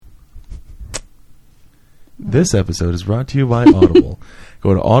This episode is brought to you by Audible.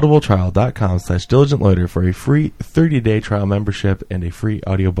 Go to audibletrial.com/diligentloiter for a free 30-day trial membership and a free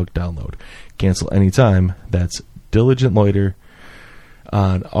audiobook download. Cancel anytime. That's Diligent Loiter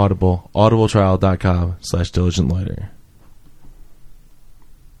on Audible. audibletrial.com/diligentloiter.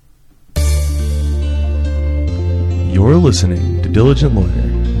 You're listening to Diligent Loiter.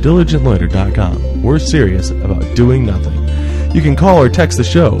 DiligentLoiter.com. We're serious about doing nothing. You can call or text the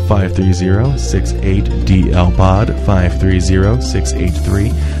show 530-68-DL-POD,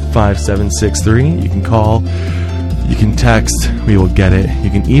 530-683-5763. You can call, you can text, we will get it. You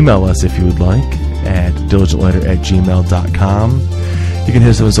can email us if you would like at diligentloiter@gmail.com. You can hit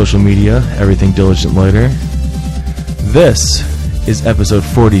us on social media, everything Diligent Loiter. This is episode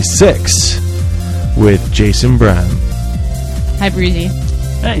 46 with Jason Brown. Hi, Breezy.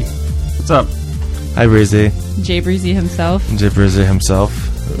 Hey, what's up? Hi, Breezy. Jay Breezy himself. Jay Breezy himself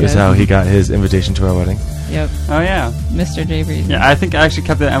is how he got his invitation to our wedding. Yep. Oh, yeah. Mr. Jay Breezy. Yeah, I think I actually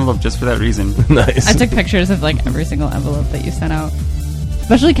kept that envelope just for that reason. Nice. I took pictures of like every single envelope that you sent out.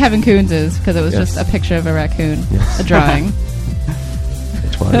 Especially Kevin Coons's, because it was just a picture of a raccoon. Yes. A drawing.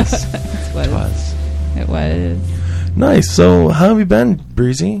 It was. It was. Nice. So, how have you been,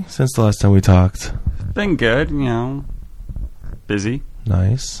 Breezy, since the last time we talked? Been good, you know. Busy.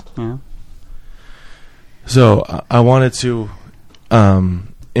 Nice. Yeah. So, I wanted to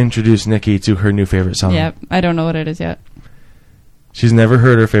introduce Nikki to her new favorite song. Yep. I don't know what it is yet. She's never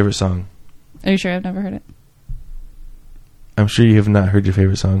heard her favorite song. Are you sure I've never heard it? I'm sure you have not heard your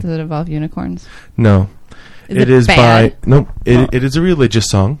favorite song. Does it involve unicorns? No. It is bad? by... Nope. It is a religious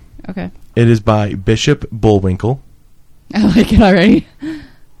song. Okay. It is by Bishop Bullwinkle. I like it already.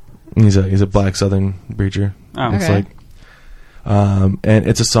 He's a black Southern preacher. Oh, It's okay. like... and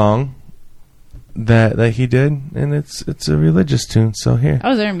it's a song that he did, and it's a religious tune. So here,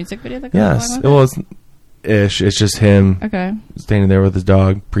 Oh, is there a music video that goes yes, along well, with it's ish. It's just him Okay. standing there with his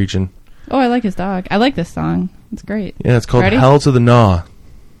dog preaching. Oh, I like his dog. I like this song. It's great. Yeah, it's called Ready? "Hell to the Gnaw."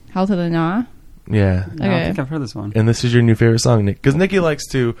 Hell to the Gnaw. Yeah, I don't think I've heard this one. and this is your new favorite song, Nick, because Nikki likes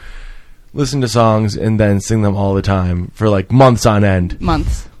to listen to songs and then sing them all the time for like months on end,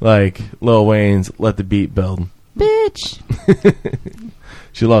 Months. like Lil Wayne's "Let the Beat Build." Bitch.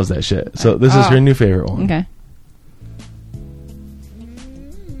 She loves that shit. So this is her new favorite one. Okay.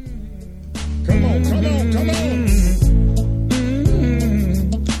 Come on, come on, come on.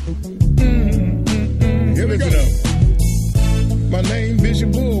 Here we go. My name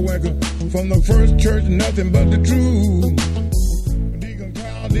Bishop Bullwinkle, from the first church, nothing but the truth. Deacon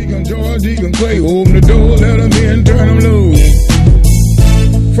Carl, Deacon George, Deacon Clay, open the door, let them in, turn them loose.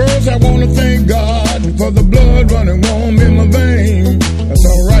 First I want to thank God for the blood running warm in my vein. That's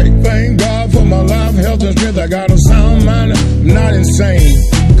alright, thank God for my life, health and strength. I got a sound mind, I'm not insane.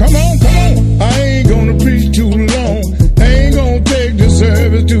 Come on, come on, I ain't gonna preach too long. I ain't gonna take the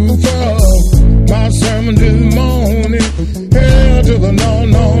service too far. My sermon this morning, hell to the no,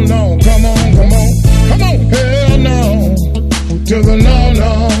 no, no. Come on, come on, come on, hell no. To the no,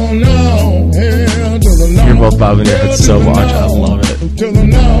 no, no. Hell to the no. You're both bobbing your heads so much. I love it. To the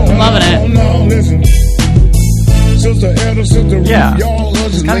no, I'm loving it. no, listen. Sister Elder, Sister Ruth, Yeah. y'all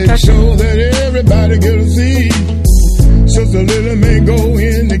just Kinda make catchy. sure that everybody get a seat. Sister Lily may go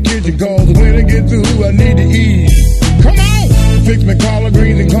in the kitchen, cause when I get through, I need to eat. Come on! Fix me collard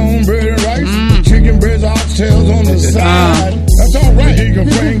greens and cornbread and rice. Chicken breasts, oxtails on the side. That's alright. Deacon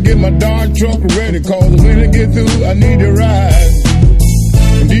Frank, get my dark truck ready, cause when I get through, I need to ride.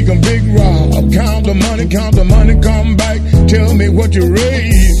 Deacon Big Rob, count the money, come back, tell me what you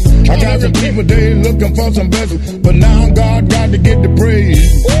raised. I got some people, they looking for some blessings, but now God got to get the praise.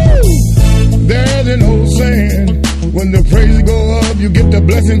 Woo! There's an old saying, when the praise go up, you get the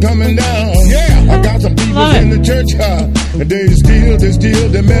blessing coming down. Yeah, I got some people in the church, and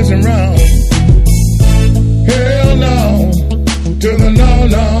they messing around. Hell no, to the no,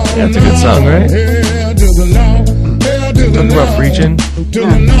 no, Yeah, it's a good song, right? Hell to the no, hell to the Talking no. about preaching, To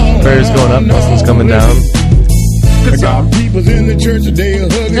the no, prayers going up, blessings coming down. Good I got song. people in the church, they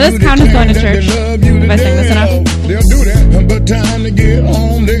hug you. Does this count as going to church? If I sing this enough? They'll do that, but time to get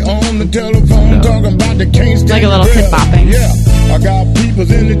home, they on the telephone talking about they can't stand Like a little the hip breath. bopping. Yeah, I got people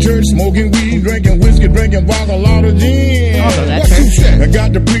in the church smoking weed, drinking whiskey, drinking vodka, a lot of gin. I'll go to that What you church. say? I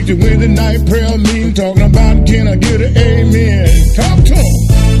got the preacher with the night prayer meeting, talking about can I get an amen? Talk to him.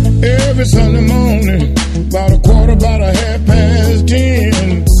 Every Sunday morning, about a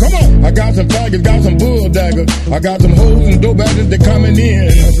 10:15. Come on, I got some faggots, got some bull daggers, I got some hoes and dope baggers, they coming in.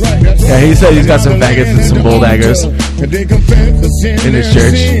 That's right, that's right. Yeah, he said he's got some faggots and some bull daggers They confess the sin in his they're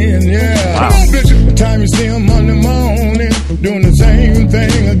church. sin, yeah. Wow. Come on, Bishop. The time you see them Monday morning, doing the same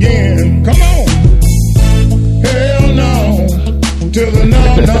thing again. Come on.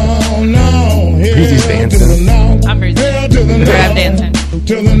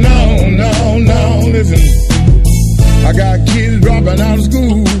 out of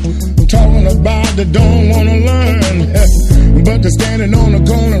school, talking about they don't wanna learn, but they're standing on the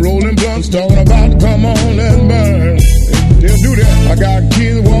corner rolling blunts, talking about come on, let's burn. They'll do that. I got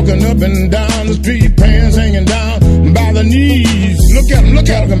kids walking up and down the street, pants hanging down by the knees. Look at them, look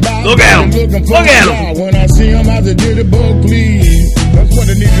at them, look at them, look at them. When I see them, I say, "Did the book, please?" That's what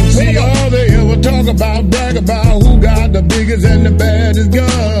they need to see. All they ever talk about, brag about who got the biggest and the baddest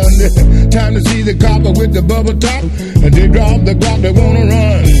gun. Time to see the copper with the bubble top, and they drop the Glock, they wanna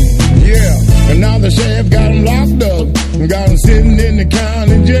run. Yeah, and now the sheriff got them locked up, got them sitting in the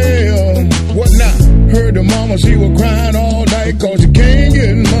county jail. What now? Heard the mama, she was crying all night, cause she can't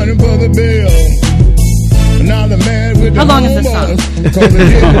get money for the bill. Now the man with the How long is this song? Cause they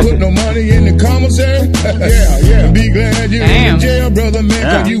didn't put no money in the commissary. Yeah. Be glad you're in jail, brother man,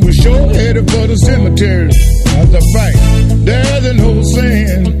 cause you was sure headed for the cemetery. That's a fact. There's an old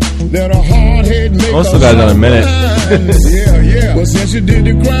saying that a hard head makes Also got another minute. Yeah. Well, since you did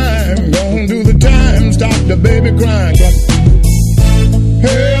the crime, don't do the time. Stop the baby crying.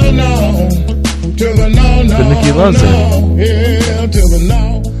 Hell no. To the no. But Nikki loves it. Hell to the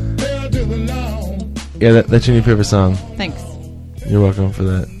no. Hell to the no. Yeah, that's your new favorite song. Thanks. You're welcome for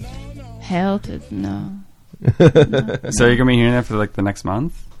that. Hell to no. So you're gonna be hearing that for like the next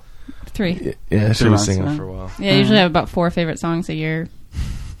month? 3. Yeah, I should 3 be months, singing huh? for a while. Yeah, I usually have about 4 favorite songs a year.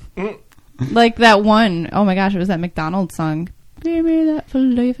 Like that one, oh my gosh, it was that McDonald's song. Give me that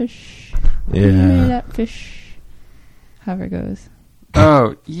filet fish. Give me Yeah. that fish. However it goes.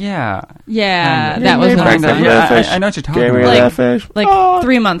 Oh yeah, Yeah, And- that was Yeah, one of the songs. I know what you're talking Gave me about. Like- that fish. Like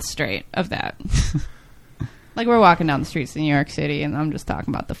 3 months straight of that. Like we're walking down the streets in New York City, and I'm just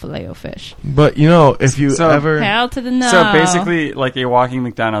talking about the Filet-O-Fish. But you know, if you So- ever, Hell to the no. So basically, like a walking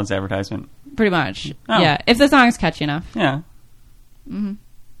McDonald's advertisement. pretty much. Oh. Yeah, if the song's catchy enough. Yeah.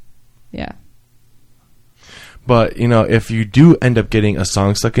 Yeah. but you know, if you do end up getting a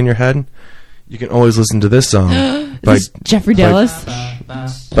song stuck in your head, you can always listen to this song by This is Jeffrey Dallas.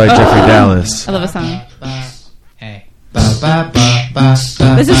 by Jeffrey Dallas. I love a song. Hey.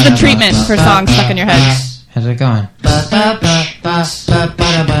 This is the treatment for songs stuck in your head. How's it going?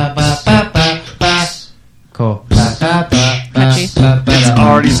 Cool. Catchy. It's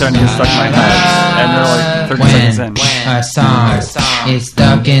already starting to get stuck in my head, and they're like 30 seconds in. A song is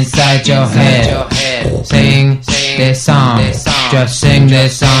stuck inside your head, sing this song. Just sing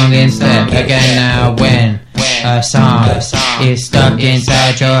this song instead. Again now, when a song is stuck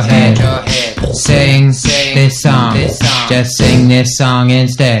inside your head, sing this song. Just sing this song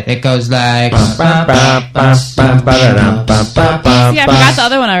instead. It goes like. See, I forgot the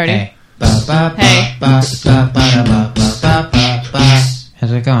other one already. Hey. Hey.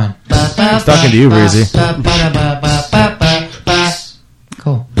 How's it going? He's talking to you, Breezy.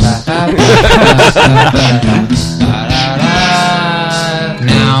 Cool.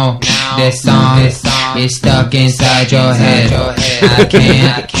 Now this song is stuck inside your head. I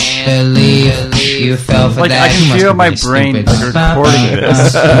can't believe you fell for Like that. I You can must feel be my pretty brain stupid. like recording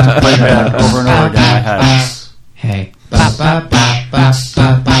this to play back over and over again in my head. Hey.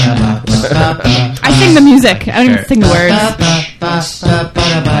 I sing the music. I don't even sing the words.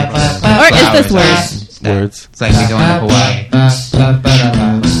 Or is this words? Words. It's like we going to Hawaii.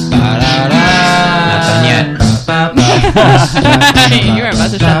 Not done yet. You were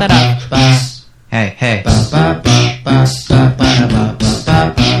about to shut that up. Hey.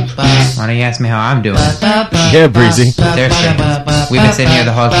 Why don't you ask me how I'm doing? Yeah, Breezy. Seriously. We've been sitting here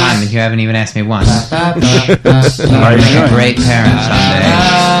the whole time and you haven't even asked me once. How are you You're a doing? great parent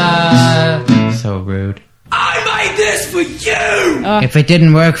someday. So rude. If it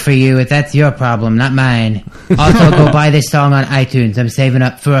didn't work for you, that's your problem, not mine. Also, go buy this song on iTunes. I'm saving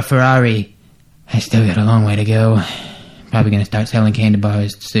up for a Ferrari. I still got a long way to go. Probably gonna start selling candy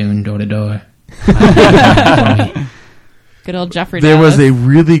bars soon, door to door. Good old Jeffrey There Dallas. was a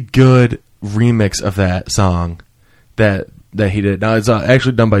really good remix of that song that he did. Now it's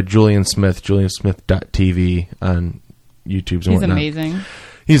actually done by Julian Smith, JulianSmith.tv on YouTube and He's whatnot. amazing.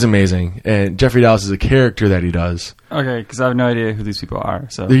 He's amazing, and Jeffrey Dallas is a character that he does. Okay, because I have no idea who these people are.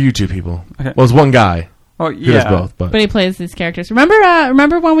 So. They're YouTube people. Okay. Well, it's one guy Oh who yeah. does both, but But he plays these characters.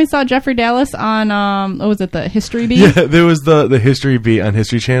 Remember when we saw Jeffrey Dallas on what was it, the History Beat? yeah, there was the History Beat on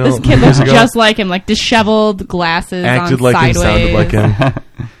History Channel. This kid years looked ago. just like him, like disheveled, glasses, Acted on like him, sideways. sounded like him.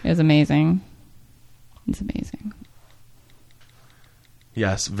 It was amazing. It's amazing.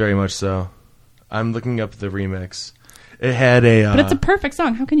 Yes, very much so. I'm looking up the remix. It had a. But it's a perfect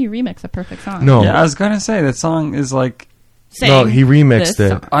song. How can you remix a perfect song? no, Yeah, I was gonna say that song is like Sing no, he remixed this it.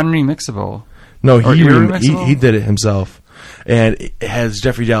 song. unremixable. No, Or he irremixable? he did it himself, and it has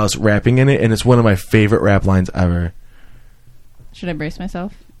Jeffrey Dallas rapping in it, and it's one of my favorite rap lines ever. Should I brace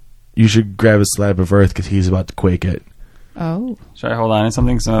myself? You should grab a slab of earth because he's about to quake it. Oh. Should I hold on to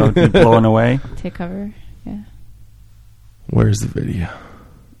something so you're blowing away? Take cover. Yeah. Where's the video?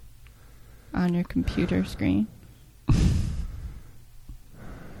 On your computer screen.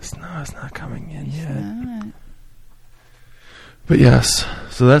 It's not coming in It's yet. not. But yes,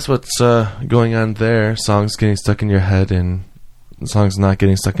 so that's what's going on there. Songs getting stuck in your head and songs not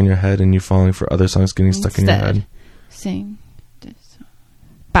getting stuck in your head and you falling for other songs getting stuck in your head. Sing this song.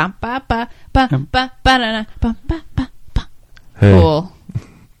 Ba ba ba ba ba ba da ba ba ba ba. Hey. Cool.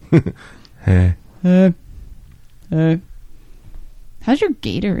 Hey. How's your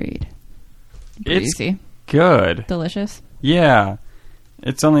Gatorade? It's Greasy. good. Delicious. Yeah.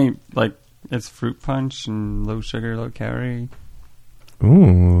 It's only like it's fruit punch and low sugar, low calorie.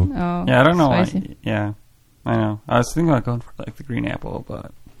 Ooh. Oh. Yeah, I don't know spicy. why. Yeah. I know. I was thinking about going for like the green apple,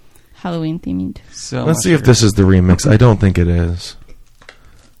 but Halloween themed. so Let's see if this is the remix. I don't think it is.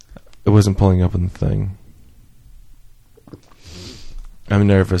 It wasn't pulling up in the thing. I'm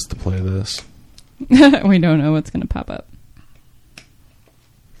nervous to play this. We don't know what's going to pop up.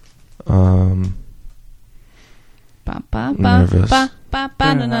 Ba ba ba Nervous. ba ba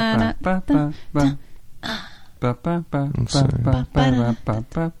ba na na na. Let's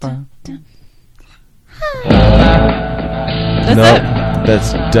see. That's Nope, it.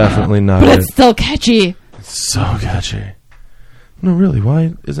 that's definitely not But it. it's still catchy. It's so catchy. No, really,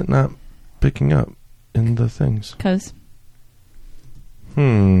 why is it not picking up in the things? Because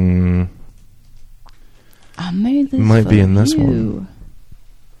I I made this Might be for in this you. one.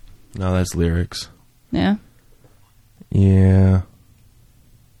 No, that's lyrics. Yeah. Yeah.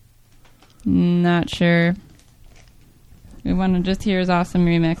 Not sure. We want to just hear his awesome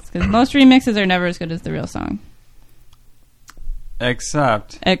remix because most remixes are never as good as the real song.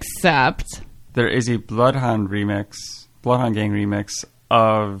 Except there is a Bloodhound Gang remix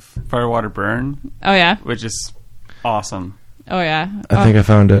of Firewater Burn, Oh yeah. which is awesome. Oh yeah. I think I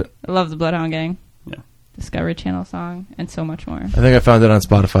found it. I love the Bloodhound Gang. Yeah. Discovery Channel song and so much more. I think I found it on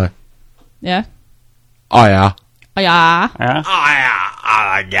Spotify. Yeah. Oh, yeah. Oh yeah.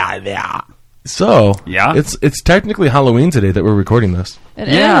 Yeah. So, Yeah? it's technically Halloween today that we're recording this. It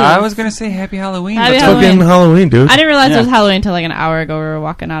Yeah, is. I was gonna say Happy Halloween. Happy but Halloween. Fucking Halloween, dude. I didn't realize Yeah. it was Halloween until like an hour ago. We were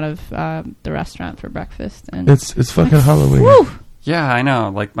walking out of the restaurant for breakfast, and It's fucking Halloween. woo, Yeah, I know.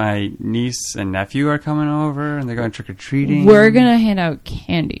 Like my niece and nephew are coming over, and they're going trick or treating. we're gonna hand out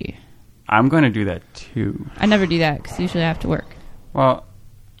candy. I'm going to do that too. I never do that because usually I have to work. Well,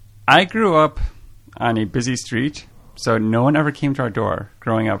 I grew up on a busy street, so no one ever came to our door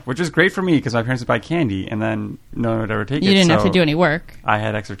growing up, which was great for me because my parents would buy candy, and then no one would ever take it. You didn't have so to do any work. I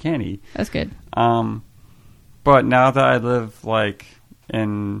had extra candy. That's good. But now that I live like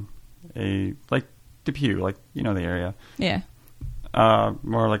in a like Depew, like you know the area, Yeah,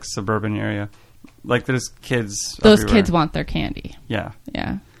 more like suburban area, like there's kids. those everywhere. kids want their candy. Yeah,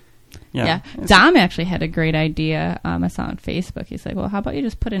 Yeah. yeah. Yeah. It's- Dom actually had a great idea. I saw on Facebook. He's like, well, how about you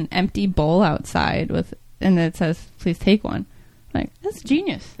just put an empty bowl outside and it says, please take one. I'm like, that's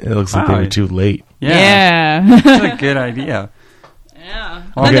genius. It looks like they Wow. were too late. Yeah, Yeah. it's a good idea. Yeah.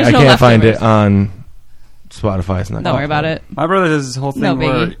 Well, Then Okay, there's I no can't find leftovers. it on Spotify. It's not. Don't worry about it. My brother does this whole thing No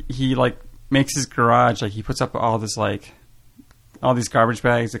where biggie. he like makes his garage, like he puts up all this like all these garbage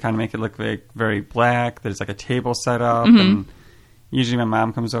bags that kind of make it look like very black. There's like a table set up, Mm-hmm. and usually my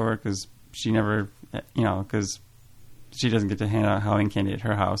mom comes over because she never, you know, because she doesn't get to hand out Halloween candy at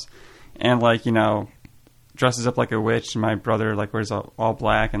her house, and like you know, dresses up like a witch. And my brother like wears all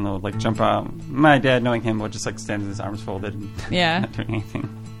black, and they'll like jump out. My dad, knowing him, will just like stand with his arms folded, and Yeah. not doing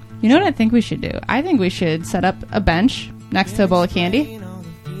anything. You know what I think we should do? I think we should set up a bench next to a bowl of candy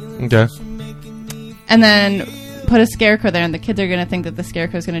Okay. and then put a scarecrow there, and the kids are going to think that the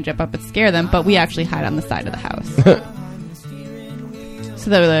scarecrow is going to jump up and scare them, but we actually hide on the side of the house. So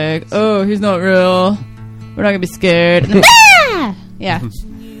they're like, oh, he's not real. We're not going to be scared. And then, "Ah!" Yeah. Is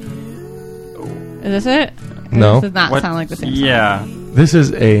this it? No. This does not What- sound like the same song. Yeah, This is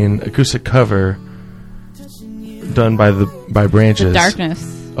an acoustic cover done by Branches The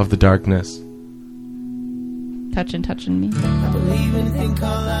darkness. of the Darkness. Touching me.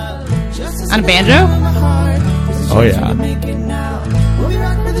 On a banjo? Oh yeah.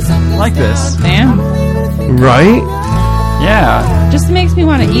 like this. Damn. Right? Yeah, Just makes me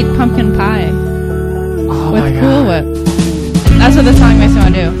want to eat pumpkin pie oh with my Cool God. Whip. That's what the song makes me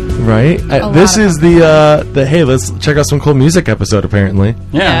want to do. Right? lot This of is the hey, let's check out some cool music episode apparently.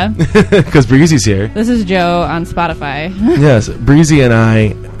 Yeah. Because Breezy's here. This is Joe on Spotify. Yes, Breezy and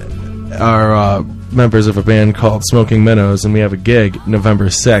I are members of a band called Smoking Minnows, and we have a gig November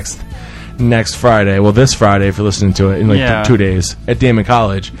 6th. next Friday. Well, this Friday, if you're listening to it, in like Yeah. 2 days at Damon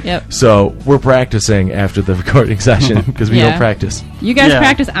College. Yep. So we're practicing after the recording session because we Yeah. don't practice. You guys Yeah.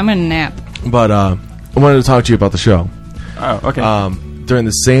 practice. I'm gonna nap. But I wanted to talk to you about the show. Oh, okay. During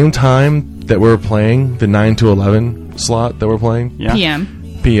the same time that we're playing, the 9 to 11 slot that we're playing, yeah. PM.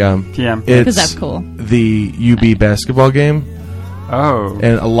 PM. PM. It's 'Cause that's cool. the UB basketball game. Oh.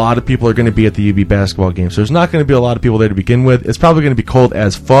 And a lot of people are going to be at the UB basketball game. So there's not going to be a lot of people there to begin with. It's probably going to be cold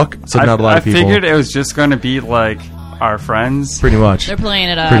as fuck, so not a lot of people. I figured it was just going to be like our friends. Pretty much. They're playing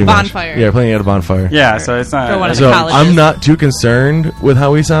at a Pretty much. bonfire. Yeah, playing at a bonfire. Yeah, so it's not. For one of So the colleges. I'm not too concerned with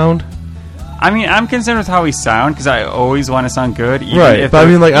how we sound. I mean, I'm concerned with how we sound because I always want to sound good. Even Right, if but I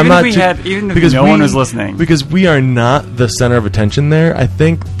mean, like, I'm not if we too- had, even if because no we- one was listening. Because we are not the center of attention there. I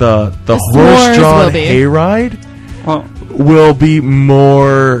think the s'mores horse-drawn will be. hayride Well, will be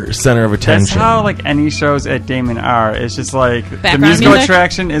more center of attention. that's how like any shows at Damon are. It's just like the Background musical music?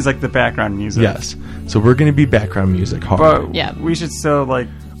 attraction is like the background music. Yes. So we're going to be background music hard. But Yeah. we should still like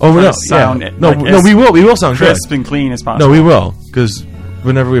Oh, try no, to sound yeah. it, No, like, no, as we will. We will sound crisp good. and clean as possible. No, we will. Because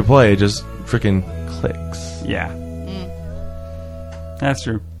whenever we play, it just freaking clicks. Yeah. That's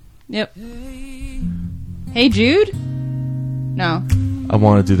true. Yep. Hey Jude? No. I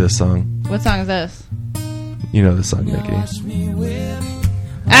want to do this song. What song is this? You know this song, Nikki.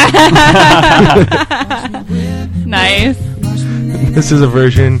 Nice. This is a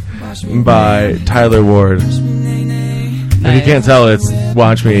version by Tyler Ward. If you can't tell, it's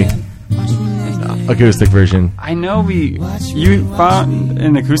Watch Me acoustic version. I know you found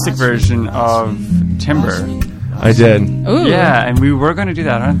an acoustic version of Timber. I did. Ooh. Yeah, and we were going to do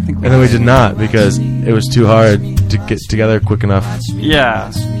that. I don't think we And then we did not because it was too hard to get together quick enough.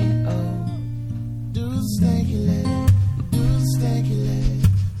 Yeah.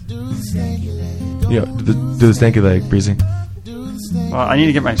 You know, do the stanky leg, Breezy. Well, I need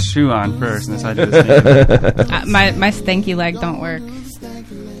to get my shoe on first, and decide to do this thing. My stanky leg don't work.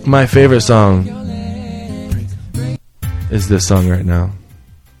 My favorite song is this song right now.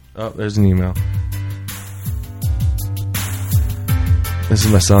 Oh, there's an email. This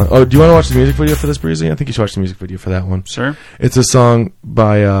is my song. Oh, do you want to watch the music video for this, Breezy? I think you should watch the music video for that one. Sure. It's a song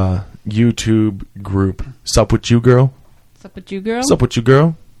by a YouTube group, Sup With You Girl. What's up with you, girl? Sup With You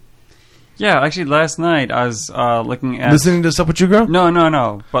Girl? Yeah, actually, last night I was looking at... Listening to Sup With You Girl?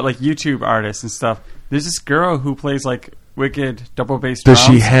 No. But, like, YouTube artists and stuff. There's this girl who plays, like, wicked double bass Does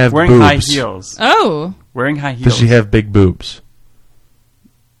drums. she have wearing high boobs? heels. Oh. Wearing high heels. Does she have big boobs?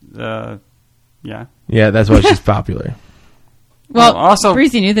 Yeah. Yeah, that's why she's popular. Well, also-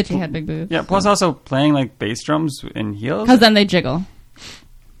 Breezy knew that she had big boobs. Yeah, plus also playing, like, bass drums in heels. Because then they jiggle.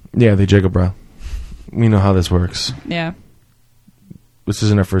 Yeah, they jiggle, bro. We know how this works. Yeah. This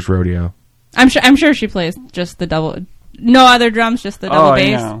isn't her first rodeo. I'm sure she plays just the double. No other drums, just the double I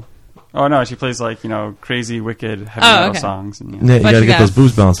bass. know. Oh, no, she plays, like, crazy, wicked, heavy Oh, metal okay. songs. And, Yeah, you But gotta she get got- those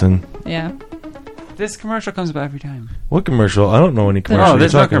boobs bouncing. Yeah. This commercial comes up every time. What commercial? I don't know any commercial. Oh, you're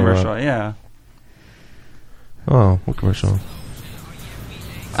there's no talking about. commercial, yeah. Oh, what commercial?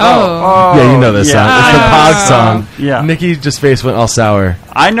 Oh. Yeah, you know this song. It's the Pog song. Yeah. Nikki's just face went all sour.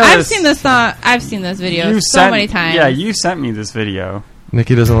 I know I've seen this song. I've seen this video so many times. Yeah, you sent me this video.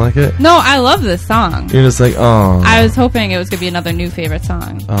 Nikki doesn't like it? No, I love this song. You're just like, oh. I was hoping it was going to be another new favorite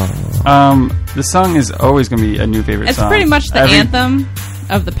song. Oh. The song is always going to be a new favorite It's song. pretty much the anthem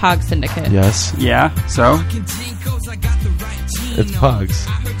of the Pog Syndicate. Yes. Yeah, so? It's Pogs.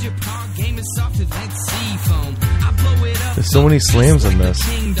 There's so many slams in this.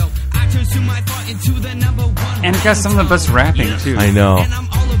 And it got some of the best rapping, too. I know.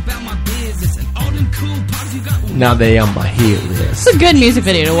 Now they on my hit list. It's a good music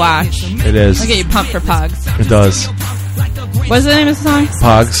video to watch. It is. It'll get you pumped for Pogs. It does. What's the name of the song?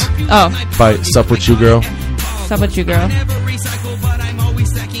 Pogs Oh, by Sup With You Girl. Sup With You Girl.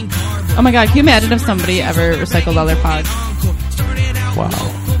 Oh my god, can you imagine if somebody ever recycled all their Pogs? Wow.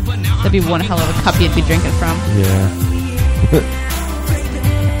 That'd be one hell of a cup you'd be drinking from. Yeah.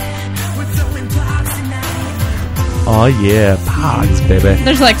 Oh yeah, Pogs, baby.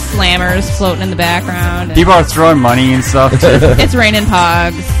 There's like slammers floating in the background. and People are throwing money and stuff, too. It's raining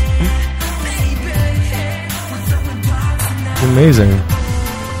Pogs. It's amazing.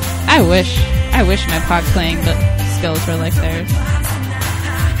 I wish my Pog playing skills were like theirs.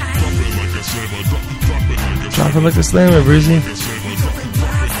 Drop it like a slammer, Breezy.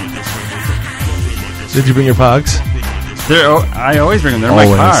 Did you bring your Pogs? I always bring them. They're in my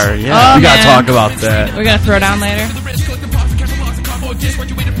Always. car, yeah. Oh, We gotta man. talk about that. We're gonna throw down later.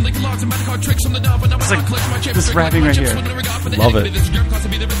 It's like this rapping right here. Love it.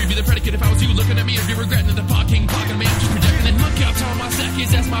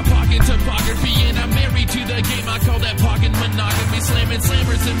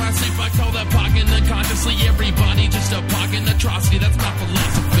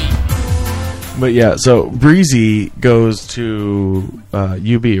 But yeah, so Breezy goes to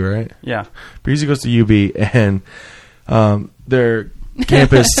UB, right? Yeah. Breezy goes to UB, and their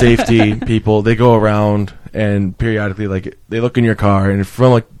campus safety people, they go around and periodically, like, they look in your car, and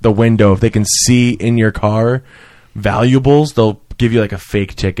from like the window, if they can see in your car valuables, they'll give you like a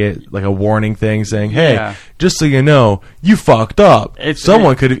fake ticket, like a warning thing saying, hey, Yeah. just so you know, you fucked up.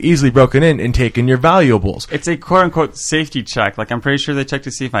 Someone could have easily broken in and taken your valuables. It's a quote-unquote safety check. Like, I'm pretty sure they check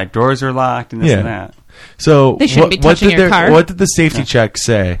to see if my doors are locked and this and that. So They shouldn't be touching your car. What did the safety check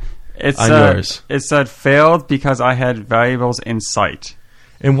say on yours? It said failed because I had valuables in sight.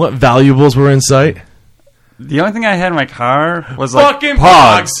 And what valuables were in sight? The only thing I had in my car was like Fucking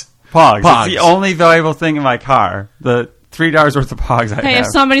Pogs. Pogs. It's the only valuable thing in my car. The $3 worth of Pogs I Hey, have. if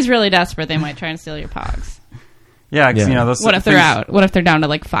somebody's really desperate, they might try and steal your Pogs. Yeah, because Yeah. you know those. What if they're things- out? What if they're down to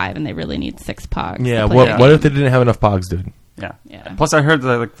like 5 and they really need 6 Pogs? Yeah, to play what that what game? if they didn't have enough Pogs, dude? Yeah. Yeah. Plus, I heard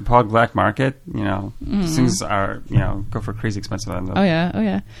that like the Pog black market, you know, things are go for crazy expensive. Oh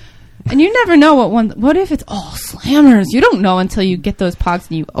yeah. And you never know what if it's all slammers? You don't know until you get those Pogs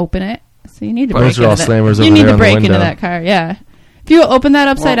and you open it. So you need to break Those are all into that. slammers You over need there to on the break into window. that car. Yeah. If you open that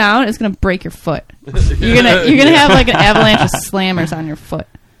upside down, it's gonna break your foot. You're gonna have like an avalanche of slammers on your foot.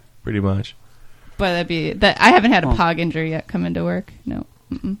 Pretty much. But that'd be that. I haven't had a Pog injury yet come into work. No.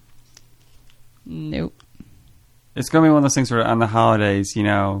 Nope. It's going to be one of those things where on the holidays, you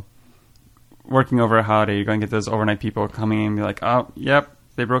know, working over a holiday, you're going to get those overnight people coming in and be like, oh, yep,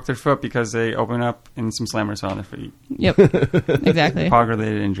 they broke their foot because they opened up and some slammers fell on their feet. Yep. Exactly.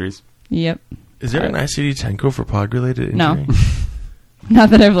 Pog-related injuries. Yep. Is there an ICD-10 code for Pog-related injury? No.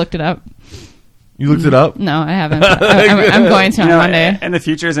 Not that I've looked it up. You looked it up? No, I haven't. I'm going to on Monday. In the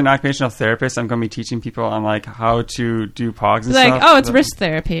future, as an occupational therapist, I'm going to be teaching people on like how to do Pogs and Like, stuff. oh, it's wrist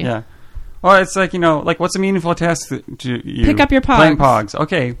therapy. Yeah. Well, it's like, you know, like what's a meaningful task to you? Pick up your Pogs. Playing Pogs.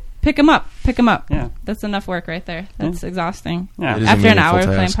 Okay. Pick them up. Yeah. That's enough work right there. That's exhausing. Yeah. It is a After an hour of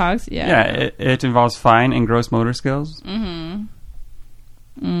meaningful playing task. Pogs, yeah. Yeah, it involves fine and gross motor skills. Mm-hmm.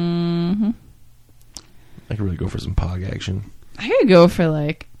 I could really go for some Pog action. I could go for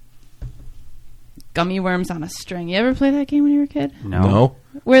like gummy worms on a string. You ever play that game when you were a kid? No?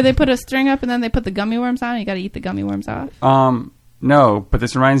 Where they put a string up and then they put the gummy worms on and you got to eat the gummy worms off? No, but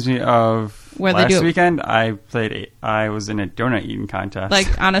this reminds me of Where they last do it. weekend. I was in a donut eating contest.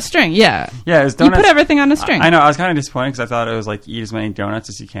 Like on a string, yeah. yeah, it was You donuts. put everything on a string. I know. I was kind of disappointed because I thought it was like eat as many donuts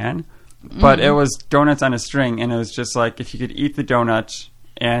as you can, but it was donuts on a string, and it was just like if you could eat the donut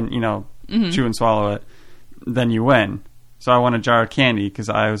and chew and swallow it, then you win. So I won a jar of candy because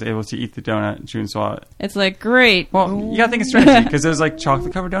I was able to eat the donut, chew and swallow it. It's like, great. Well, you gotta think it's strategy because there's like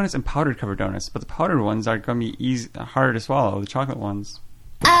chocolate covered donuts and powdered covered donuts, but the powdered ones are going to be harder to swallow. The chocolate ones.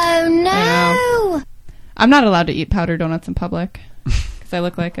 I know. I'm not allowed to eat powdered donuts in public because I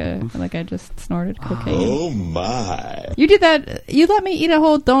look like I just snorted cocaine. Oh my. You did that. You let me eat a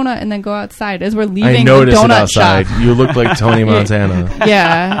whole donut and then go outside as we're leaving I the noticed donut it outside. shop. You look like Tony Montana.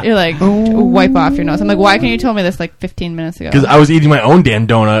 Yeah, you're like, wipe off your nose. I'm like, why can't you tell me this like 15 minutes ago? Because I was eating my own damn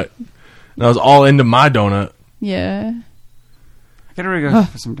donut. And I was all into my donut. Yeah. I gotta really go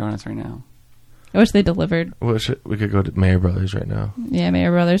for some donuts right now. I wish they delivered. We could go to Mayer Brothers right now. Yeah, Mayer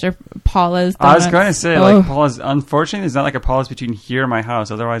Brothers or Paula's I was Donuts. going to say, Oh. like, Paula's, unfortunately, there's not like a Paula's between here and my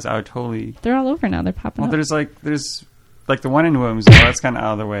house. Otherwise, I would totally. They're all over now. They're popping Well, up. there's like the one in Williamsville. That's kind of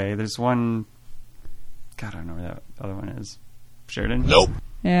out of the way. There's one. God, I don't know where that other one is. Sheridan? Nope.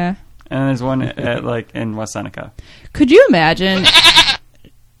 Yeah. And then there's one at, like, in West Seneca. Could you imagine?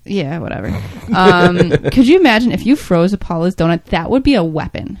 Yeah, whatever. Could you imagine if you froze a Paula's donut? That would be a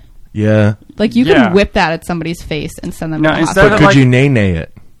weapon. Yeah. Like you Yeah. could whip that at somebody's face and send them No, to the instead hospital. of But could like- you nay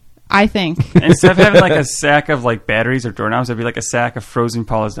it? I think. Instead of having like a sack of like batteries or doorknobs, it'd be like a sack of frozen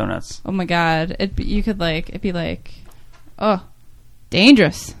Paula's donuts. Oh my god! It'd be like, oh,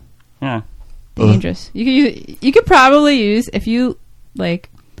 dangerous, Yeah. dangerous. You could probably use if you like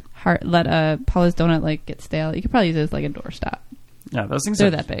let a Paula's donut like get stale. You could probably use it as like a doorstop. Yeah, those things They're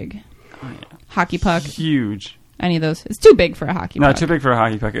are that big. Oh, yeah. Hockey puck. Huge. Any of those? It's too big for a hockey No, puck. too big for a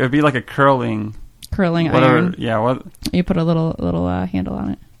hockey puck. It would be like a curling. Curling Whatever. iron. Yeah. What? You put a little handle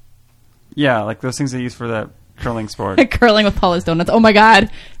on it. Yeah, like those things they use for that curling sport. Curling with Paula's donuts. Oh my god,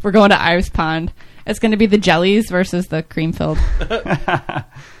 we're going to Ives Pond. It's going to be the jellies versus the cream filled. I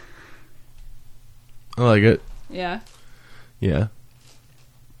like it. Yeah. Yeah.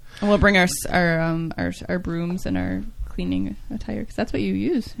 And we'll bring our brooms and our cleaning attire, because that's what you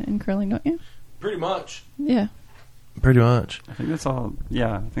use in curling, don't you? Pretty much. Yeah. Pretty much. I think that's all.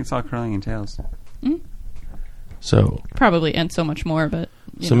 Yeah, I think it's all curling entails. So Probably, and so much more, but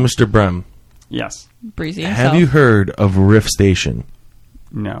so Mr. Brem, Yes. breezy have himself. you heard of Riff Station?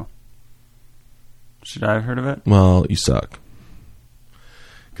 No. Should I have heard of it? Well, you suck.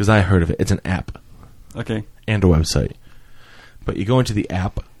 Because I heard of it. It's an app Okay. and a website. But you go into the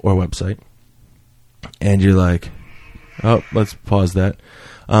app or website, and you're like, oh, let's pause that.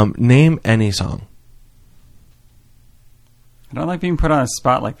 Name any song. I don't like being put on a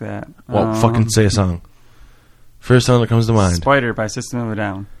spot like that. Well, fucking say a song. First song that comes to mind. Spider by System of a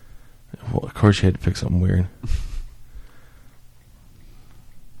Down. Well, of course you had to pick something weird.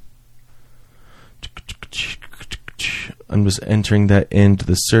 I'm just entering that into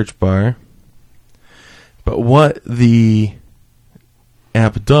the search bar. But what the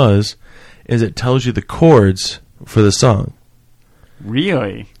app does is it tells you the chords for the song.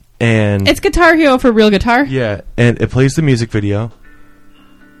 Really? And It's Guitar Hero for real guitar. yeah, and it plays the music video.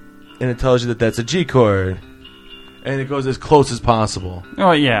 And it tells you that that's a G chord. And it goes as close as possible.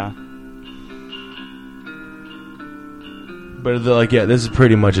 Oh, yeah. But they're like, yeah, this is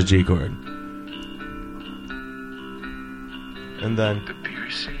pretty much a G chord. And then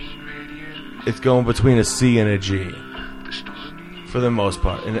it's going between a C and a G. For the most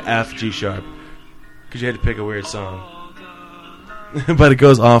part. And an F, G sharp. Because you had to pick a weird song. But it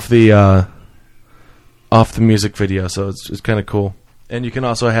goes off the music video, so it's kind of cool. And you can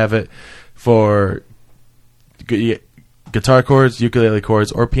also have it for guitar chords, ukulele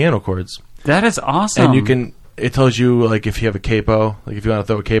chords, or piano chords. That is awesome. And it tells you, like, if you have a capo, like if you want to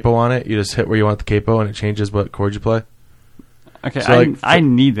throw a capo on it, you just hit where you want the capo and it changes what chord you play. Okay, So, I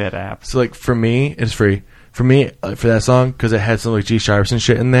need that app. So, like, for me, it's free. For me, for that song, because it had some, like, G sharps and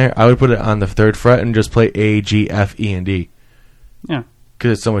shit in there, I would put it on the 3rd fret and just play A, G, F, E, and D. Yeah.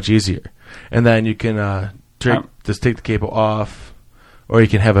 Because it's so much easier. And then you can just take the capo off, or you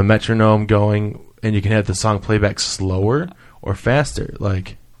can have a metronome going, and you can have the song playback slower or faster.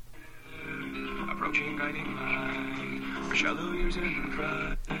 Like,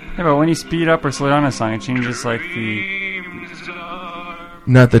 Yeah, but when you speed up or slow down a song, it changes, like,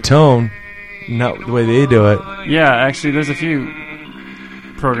 not the tone, not the way they do it. Yeah, actually, there's a few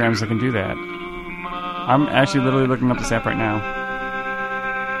programs that can do that. I'm actually literally looking up this app right now.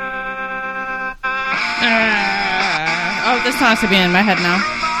 Oh, this song has to be in my head now.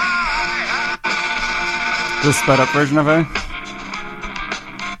 The sped up version of it?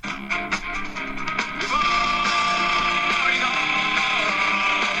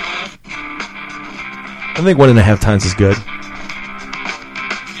 I think 1.5 times is good.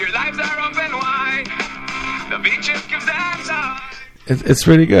 Your lives are open wide. The beaches give outside. It's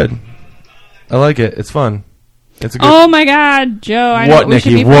pretty good. I like it. It's fun. It's a good. Oh my God, Joe! I know What, what we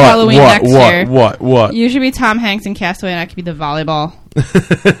should Nikki? be for Halloween next year. What? You should be Tom Hanks in Castaway, and I could be the volleyball.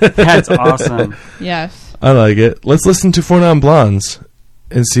 That's awesome. Yes. I like it. Let's listen to Four Non Blondes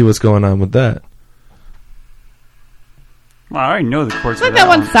and see what's going on with that. Well, I already know the chords It's like for that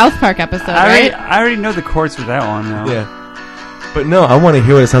one one. South Park episode, right? I already know the chords for that one, though. Yeah. But no, I want to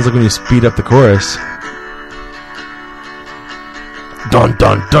hear what it sounds like when you speed up the chorus. Dun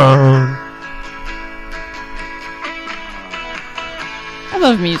dun dun. I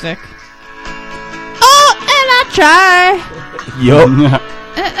love music. Oh, and I try. Yup.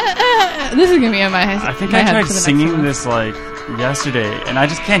 This is gonna be in my head. I think my I head tried for the next singing one. this, like, yesterday, and I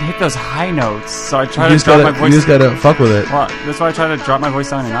just can't hit those high notes, so I try You to drop my voice. you just gotta fuck with it. Well, that's why I try to drop my voice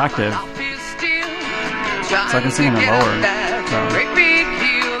down an octave. So I can sing in the lower.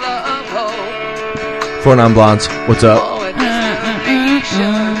 So. Four Non Blondes, what's up?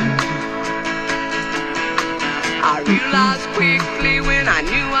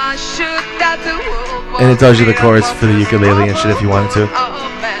 And it tells you the chords for the ukulele and shit if you wanted to.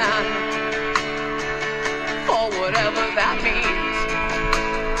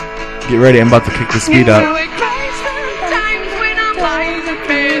 Get ready, I'm about to kick the speed up.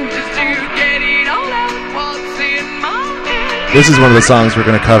 This is one of the songs we're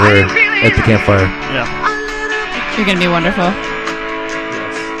gonna cover at the campfire. Yeah. You're gonna be wonderful.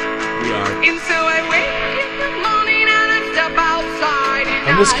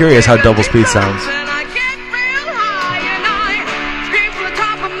 I'm just curious how double speed sounds.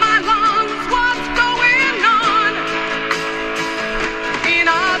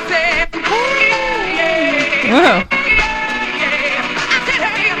 Whoa.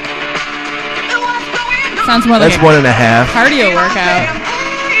 Sounds more like That's a 1.5. cardio workout.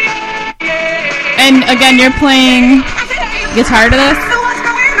 And again, you're playing guitar to this?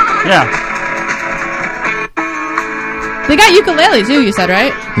 Yeah. They got ukulele too, you said,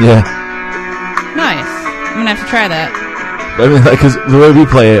 right? Yeah. Nice. I'm gonna have to try that. I mean, because the way we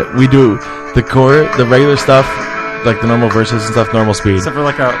play it, we do the core, the regular stuff, like the normal verses and stuff, normal speed. Except for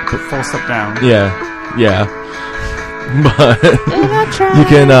like a full step down. Yeah. But you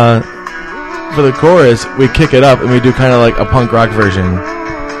can, for the chorus, we kick it up and we do kind of like a punk rock version.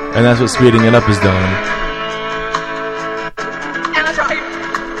 And that's what speeding it up is doing.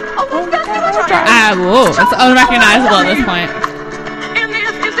 Whoa. It's unrecognizable at this point.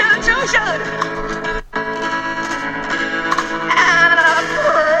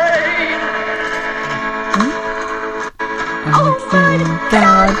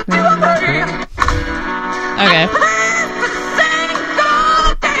 Okay.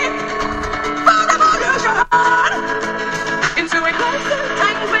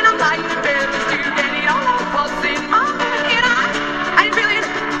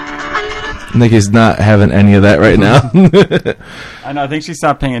 Nikki's not having any of that right now. I know. I think she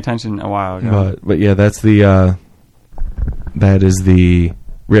stopped paying attention a while ago. But yeah, that's the that is the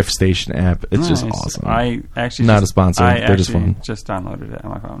Riff Station app. It's just awesome. I actually not a sponsor. They're just fun. Just downloaded it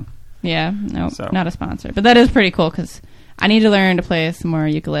on my phone. Yeah, no, not a sponsor. But that is pretty cool because I need to learn to play some more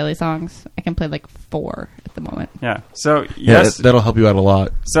ukulele songs. I can play like 4 at the moment. Yeah. So yes, that'll help you out a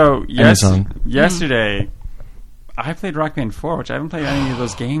lot. So yesterday, I played Rock Band 4, which I haven't played any of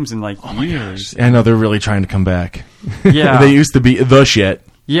those games in like years. I know they're really trying to come back. Yeah, they used to be the shit.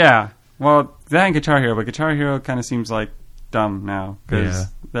 Yeah. Well, that and Guitar Hero, but Guitar Hero kind of seems like dumb now because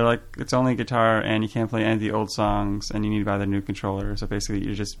they're like it's only guitar and you can't play any of the old songs and you need to buy the new controller. So basically,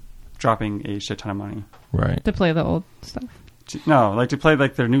 you're just dropping a shit ton of money. Right. To play the old stuff. No, like to play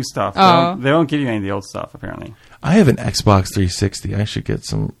like their new stuff. Oh. They don't give you any of the old stuff apparently. I have an Xbox 360. I should get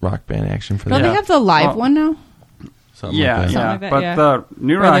some Rock Band action for that. Don't they have the live one now? Something like that. But the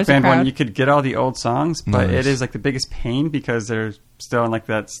new Rock Band one, you could get all the old songs, but it is like the biggest pain because they're still in like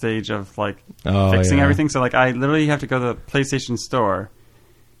that stage of like fixing everything. So like I literally have to go to the PlayStation Store,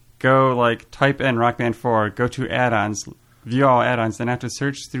 go like type in Rock Band 4, go to add-ons, view all add-ons, then I have to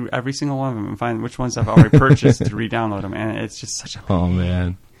search through every single one of them and find which ones I've already purchased to re-download them, and it's just such a pain. Oh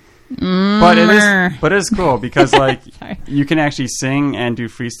man. But it is cool because like you can actually sing and do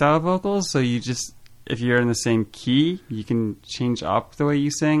freestyle vocals, so you just if you're in the same key, you can change up the way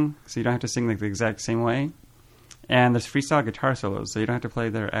you sing, so you don't have to sing like the exact same way. And there's freestyle guitar solos, so you don't have to play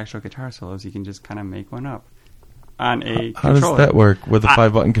their actual guitar solos. You can just kind of make one up on a How controller. does that work with a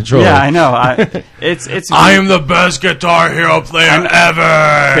 5-button controller? Yeah, I know. It's. I am the best Guitar Hero player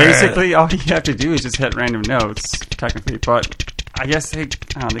ever. Basically, all you have to do is just hit random notes, technically. But I guess they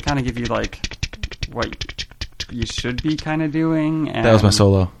kind of give you like what you should be kind of doing. And that was my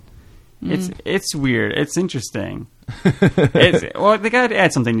solo. It's weird. It's interesting. They got to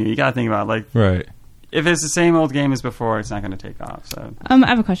add something new. You got to think about like right. If it's the same old game as before, it's not going to take off. So I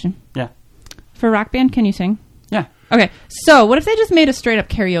have a question. Yeah. For Rock Band, can you sing? Yeah. Okay. So what if they just made a straight up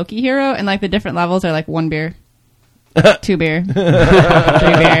karaoke hero and like the different levels are like 1 beer, 2 beer, 3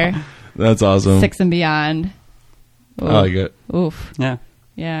 beer. That's awesome. 6 and beyond. Ooh. I like it. Oof. Yeah.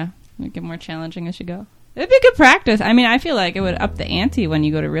 Yeah. Make it more challenging as you go. It'd be good practice. I mean, I feel like it would up the ante when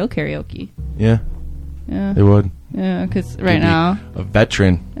you go to real karaoke. Yeah. Yeah. It would. Yeah, because right now... a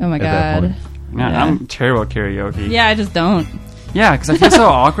veteran. Oh, my God. Yeah. I'm terrible at karaoke. Yeah, I just don't. Yeah, because I feel so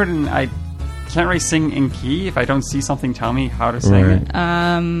awkward and I can't really sing in key if I don't see something tell me how to sing it.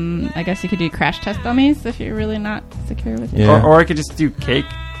 I guess you could do Crash Test Dummies if you're really not secure with it. Yeah. Or I could just do Cake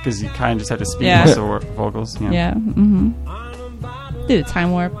because you kind of just have to speak most of the vocals. Yeah. Yeah. Mm-hmm. Do the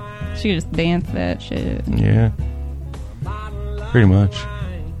Time Warp. She could just dance that shit. Yeah. Pretty much.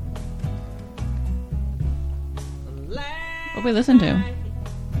 What we listen to?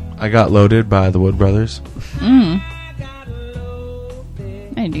 I Got Loaded by the Wood Brothers. I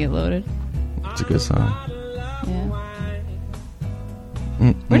need to get loaded. It's a good song. Yeah.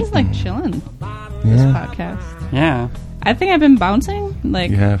 We're just like chilling. This podcast. Yeah. I think I've been bouncing like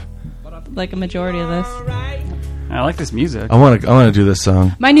You have. like a majority of this. I like this music. I want to do this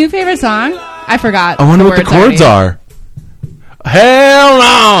song. My new favorite song. I forgot. I wonder what the chords are. Hell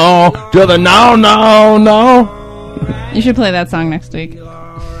no to the no. You should play that song next week.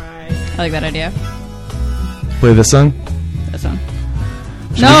 I like that idea. Play this song. That song.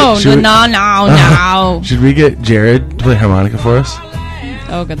 Should we- No. Should we get Jared to play harmonica for us?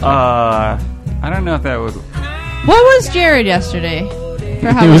 Oh, good luck. I don't know if that would. What was Jared yesterday for It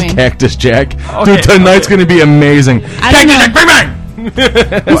was Halloween? Cactus Jack. Okay, Dude, tonight's going to be amazing. I don't Cactus know. Jack, bring me!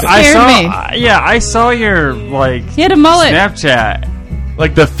 He scared me. I saw your like He had a mullet. Snapchat.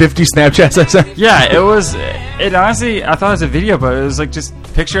 Like the 50 Snapchats I sent? Yeah, it was. It honestly, I thought it was a video, but it was like just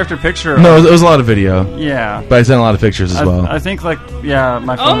picture after picture. No, it was a lot of video. Yeah. But I sent a lot of pictures as well. I think like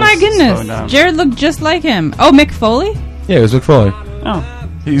my phone Oh my was slowing down. goodness. Jared looked just like him. Oh, Mick Foley? Yeah, it was Mick Foley. Oh.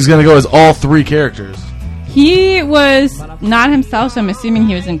 He's going to go as all 3 characters. He was not himself, so I'm assuming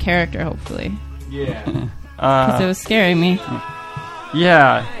he was in character, hopefully. Yeah. Because it was scaring me.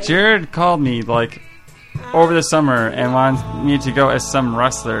 Yeah, Jared called me like over the summer and wanted me to go as some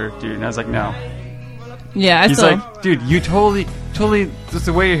wrestler dude, and I was like, no. Yeah, I He's still... like, dude, you totally, just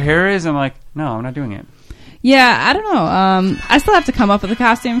the way your hair is. I'm like, no, I'm not doing it. Yeah, I don't know. I still have to come up with a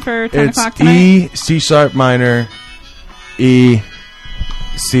costume for 10 It's o'clock tonight. E, C sharp minor, E,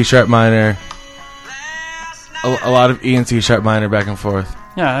 C sharp minor. A lot of E and C sharp minor back and forth.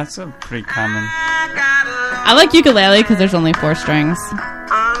 Yeah, that's a pretty common. I like ukulele because there's only 4 strings.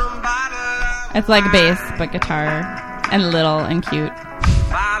 It's like bass, but guitar. And little and cute.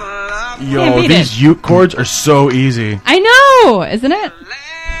 Can't Yo, beat these uke chords are so easy. I know! Isn't it?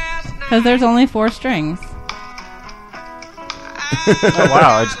 Because there's only 4 strings. Oh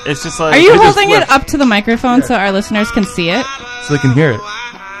wow, it's just like. Are you just holding it flips. up to the microphone so our listeners can see it? So they can hear it.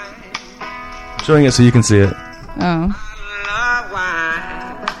 I'm showing it so you can see it. Oh.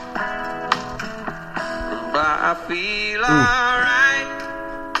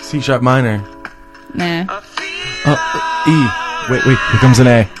 C sharp minor. Nah. E. Wait, here comes an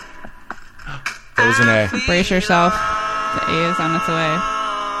A. That was an A. Brace yourself. The A is on its way.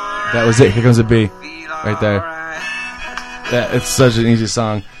 That was it. Here comes a B. Right there. Yeah, it's such an easy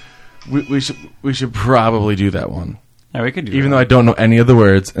song. We should probably do that one. Yeah, we could do. Even that. though I don't know any of the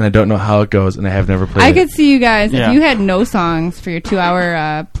words and I don't know how it goes and I have never played I it. could see you guys, Yeah. if you had no songs for your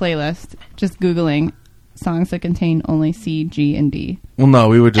 2-hour playlist, just Googling songs that contain only C, G, and D. Well, no,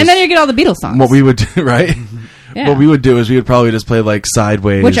 we would just. And then you get all the Beatles songs. what we would do, right? Yeah. What we would do is we would probably just play like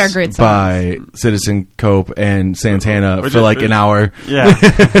Sideways, Which are great songs. by Citizen Cope and Santana Which for is- like an hour. Yeah.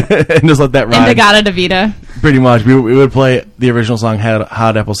 And just let that ride. Indigata Davida. Pretty much. We would play the original song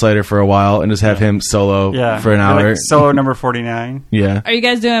Hot Apple Cider for a while and just have him solo Yeah. for an hour. Like solo number 49. Yeah. Are you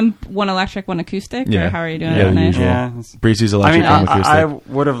guys doing one electric, one acoustic? Yeah. Or how are you doing Yeah, it? the Nice. usual. Yeah. Breezy's I electric mean, and acoustic. I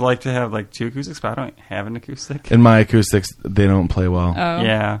would have liked to have like 2 acoustics, but I don't have an acoustic. And my acoustics, they don't play well. Oh.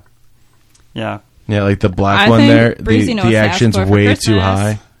 Yeah. Yeah. Yeah, like the black I one think there, Breezy knows the to ask action's for way Christmas. too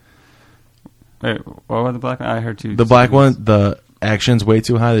high. Wait, what was the black one? I heard 2. The black one, the action's way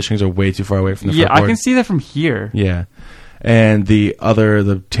too high. The strings are way too far away from the Yeah, I fretboard. can see that from here. Yeah. And the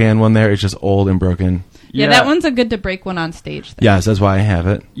tan one there is just old and broken. Yeah, that one's a good to break one on stage thing. Yes, that's why I have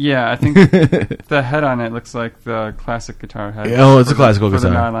it. Yeah, I think the head on it looks like the classic guitar head. Oh, it's a For classical the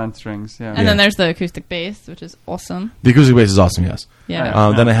guitar. nylon strings. Yeah. And then there's the acoustic bass, which is awesome. The acoustic bass is awesome, yes.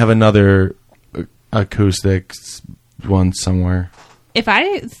 Yeah. Then I have another acoustic one somewhere. If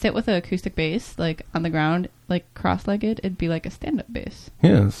I sit with an acoustic bass, like on the ground, like cross-legged, it'd be like a stand-up bass.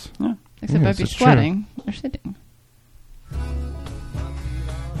 Yes. Except Yes, I'd be it's true. squatting or sitting.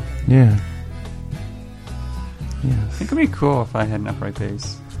 Yeah. I think it'd be cool if I had an upright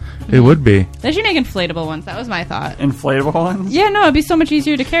bass. It would be. They should make inflatable ones. That was my thought. Inflatable ones? Yeah, no, it'd be so much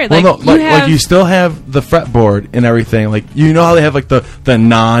easier to carry. Well, Like, no, you have, like you still have the fretboard and everything. Like, you know how they have like the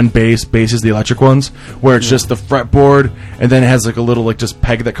non-bass basses, the electric ones, where it's just the fretboard and then it has like a little like just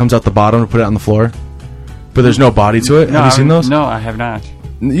peg that comes out the bottom to put it on the floor. But there's no body to it. No, Have you seen those? No, I have not.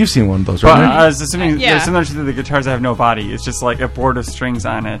 You've seen one of those, But right? I was assuming Yeah. they're similar to the guitars that have no body. It's just like a board of strings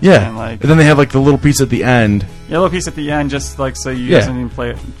on it. Yeah. And like And then they have like the little piece at the end. yellow piece at the end, just like so you Yeah. guys don't even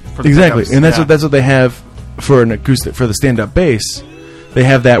play it for the Exactly. pickups. And that's Yeah. what what they have for an acoustic for the stand-up bass. They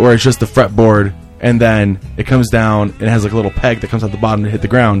have that where it's just the fretboard and then it comes down and it has like a little peg that comes out the bottom to hit the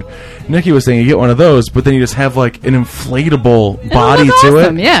ground. Nikki was saying you get one of those, but then you just have like an inflatable It'll body look to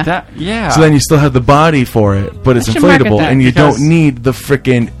awesome, it. Yeah. Yeah. So then you still have the body for it, but it's I should market inflatable, that and you because- don't need the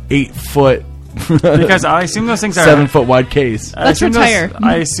freaking 8-foot, because I assume those things are 7-foot wide case. I Let's assume those- retire.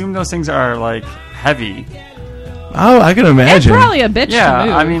 I assume those things are like heavy. Oh, I can It's imagine. probably a bitch Yeah, to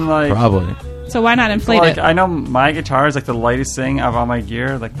move. I mean like Probably. so why not inflate like it? I know my guitar is like the lightest thing of all my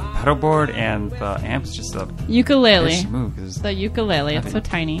gear, like the pedal board and the amp's just a Ukulele. bitch move. 'Cause The ukulele. It's so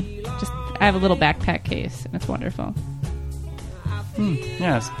tiny. Just I have a little backpack case, and it's wonderful.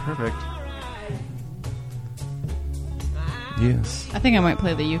 yeah, it's perfect. Yes. I think I might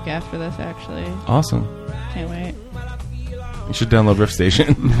play the uke after this, actually. Awesome. Can't wait. You should download Riff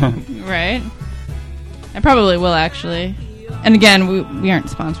Station. Right? I probably will, actually. And again, we aren't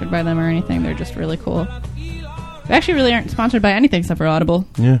sponsored by them or anything. They're just really cool. We actually really aren't sponsored by anything except for Audible.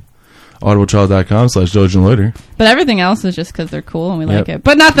 Yeah. audibletrial.com/DogeandLoiter. But everything else is just because they're cool and we like Yep. it.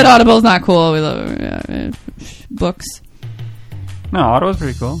 But not that Audible's not cool. We love books. No, Ottawa's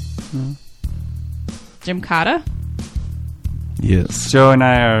pretty cool. Gymkhana. Yes. Joe and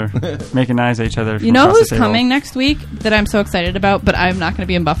I are making eyes at each other. You know who's coming next week that I'm so excited about, but I'm not going to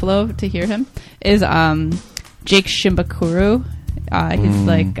be in Buffalo to hear him, is Jake Shimbakuru. He's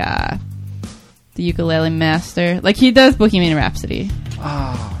like the ukulele master. Like, he does Bohemian Rhapsody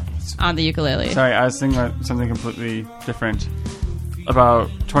on the ukulele. Sorry, I was thinking about something completely different. About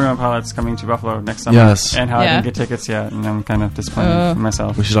 21 Pilots coming to Buffalo next summer. Yes. And how I Yeah. didn't get tickets yet, and I'm kind of disappointed in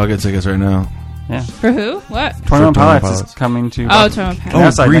myself. We should all get tickets right now. Yeah. For who? What? 21 Pilots Pilots. is coming to Oh, Buffalo. 21 Pilots. And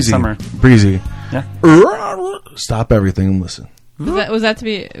that's like next Breezy. summer. Breezy. Yeah. Stop everything and listen. Was that to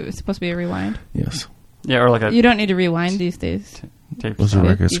be it was supposed to be a rewind? Yes. Yeah, or like a You don't need to rewind these days. tape. Those are With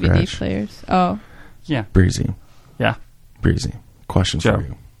record DVD scratch. players. Oh, Yeah. Breezy. Yeah. Breezy. Question Joe. for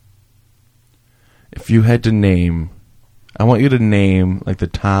you. If you had to name, I want you to name like the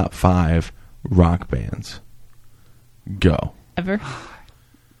top 5 rock bands. Go. ever?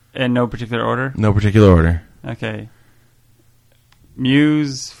 In no particular order. No particular order. Okay.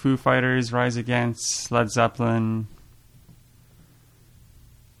 Muse, Foo Fighters, Rise Against, Led Zeppelin.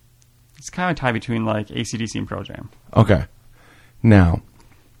 It's kind of a tie between like AC/DC and Pearl Jam. Okay. Now,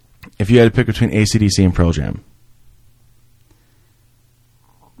 if you had to pick between AC/DC and Pearl Jam,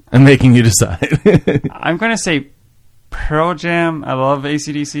 I'm making you decide. I'm going to say Pearl Jam. I love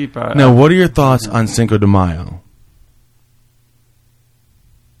AC/DC, but Now, what are your thoughts on Cinco de Mayo?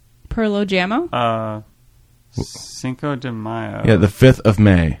 Perlo Jamo? Cinco de Mayo. Yeah, the 5th of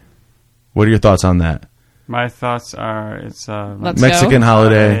May. What are your thoughts on that? My thoughts are it's Let's Mexican go.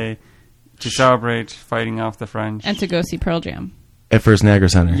 holiday to celebrate fighting off the French. And to go see Pearl Jam. at First Niagara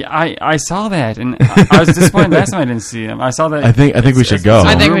Center. Yeah, I saw that, and I was disappointed last time I didn't see him. I saw that. I think we should go.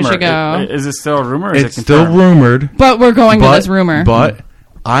 I think we rumor. should go. Is it still a rumor? Or is It's it still confirmed? rumored. But we're going to this rumor. But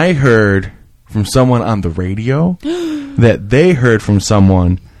I heard from someone on the radio that they heard from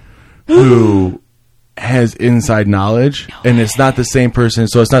someone who has inside knowledge, and it's not the same person,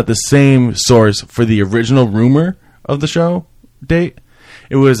 so it's not the same source for the original rumor of the show date.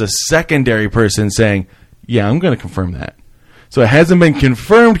 It was a secondary person saying, yeah, I'm going to confirm that. So it hasn't been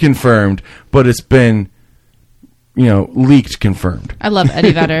confirmed, but it's been, leaked, confirmed. I love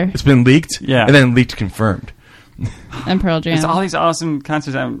Eddie Vedder It's been leaked, Yeah. and then leaked, confirmed. and Pearl Jam. It's all these awesome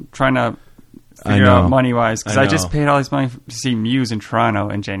concerts I'm trying to I figure know. out money-wise, because I I just know. paid all this money to see Muse in Toronto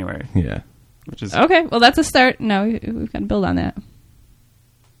in January, Yeah. which is... Okay, well, that's a start. No, we've got to build on that.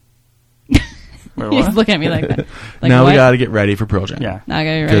 Wait, He's what? looking at me like that. Like, Now we what? got to get ready for Pearl Jam. Yeah. Now I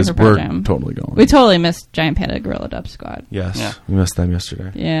got to be ready Because for Pearl we're Jam. totally going. We totally missed Giant Panda Gorilla Dub Squad. Yes. Yeah. We missed them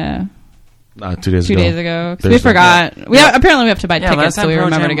yesterday. Yeah, 2 days 2 ago. days ago. 'Cause we Thursday. forgot. Apparently we have to buy Yeah, tickets, last time so we Pearl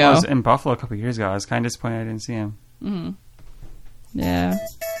remember Jam to go. was in Buffalo a couple years ago. I was kind of disappointed I didn't see him. Yeah.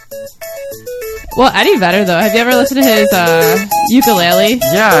 Well, Eddie Vedder, though. Have you ever listened to his ukulele?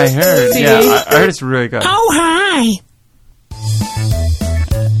 Yeah, I heard. CD? Yeah, I heard it's really good.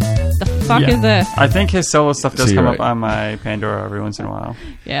 The fuck Yeah. is this? I think his solo stuff does So come you're up right. on my Pandora every once in a while.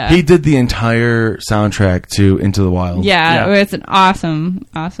 Yeah. He did the entire soundtrack to Into the Wild. Yeah, Yeah. it's an awesome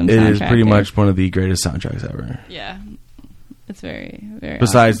It soundtrack. is pretty dude. much one of the greatest soundtracks ever. Yeah. It's very, very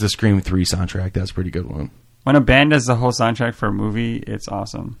Besides the Scream 3 soundtrack, that's a pretty good one. When a band does the whole soundtrack for a movie, it's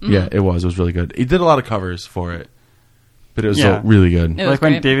awesome. Yeah, it was. It was really good. He did a lot of covers for it, but it was Yeah. really good. It was Like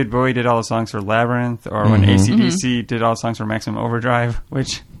when great. David Bowie did all the songs for Labyrinth, or when Mm-hmm. AC/DC did all the songs for Maximum Overdrive,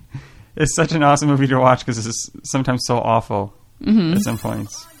 which is such an awesome movie to watch because it's sometimes so awful at some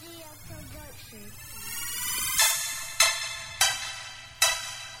points.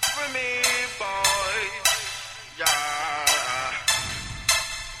 For me, boy. Yeah.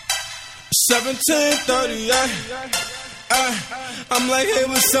 1738. I'm like, hey,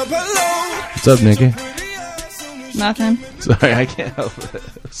 what's up, hello? What's up, Nikki? Nothing. Sorry, I can't help it.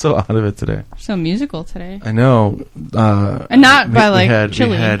 I'm so out of it today. So musical today. I know. And not by, like, we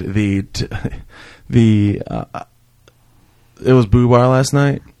chili. had it was Boo Bar last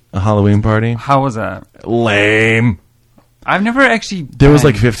night, a Halloween party. How was that? Lame. I've never actually. There was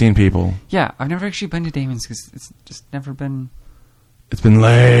been- like 15 people. Yeah, I've never actually been to Damon's because it's just never been. It's been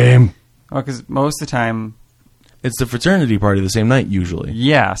lame. Well, because most of the time, It's the fraternity party the same night usually.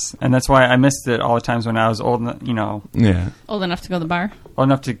 yes, and that's why I missed it all the times when I was old enough. Yeah. Old enough to go to the bar? Old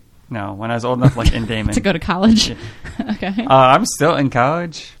enough to when I was old enough, like in Damon. To go to college? Okay. I'm still in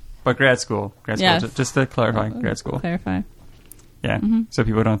college, but grad school. Yes. Just to clarify, grad school. Clarify. Yeah, so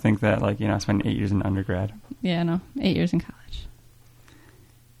people don't think that I spent 8 years in undergrad. Yeah, no. 8 years in college.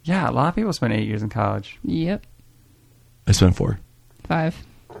 Yeah, a lot of people spend 8 years in college. Yep. I spent 4. 5.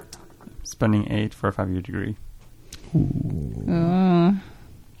 Spending 8 for a 5-year degree.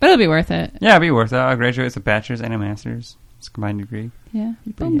 But it'll be worth it. Yeah, it'd be worth it. I'll graduate with a bachelor's and a master's. It's a combined degree. Yeah.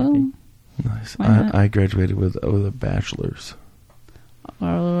 Pretty Boom, boom. Nice. Why not? I graduated with a bachelor's.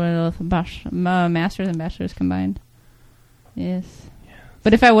 Or with masters and bachelors combined. Yes.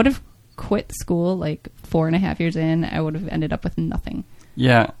 But if I would have quit school like 4.5 years in, I would have ended up with nothing.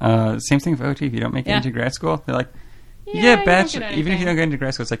 Yeah. Same thing with OT. If you don't make it Yeah. into grad school, they're like, you Yeah, get a you don't bachelor. get Even if you anything. don't get into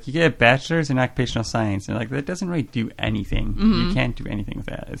grad school, it's like you get a bachelor's in occupational science. And like that doesn't really do anything. Mm-hmm. You can't do anything with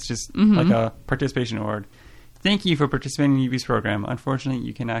that. It's just like a participation award. Thank you for participating in UB's program. Unfortunately,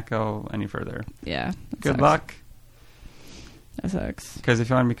 you cannot go any further. Yeah. that Good sucks. luck. That sucks. Because if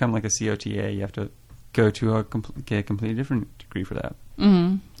you want to become like a COTA, you have to go to get a completely different degree for that.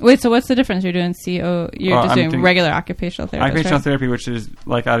 Mm-hmm. Wait, so what's the difference? You're doing You're Well, just I'm doing doing regular occupational therapy. Occupational right? therapy, which is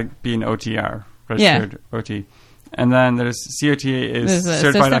like I'd be an OTR, registered OT. And then there's COTA is There's a certified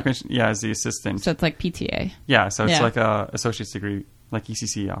assistant? occupation. Yeah, is the assistant. So it's like PTA. Yeah, so it's Yeah. like a associate's degree, like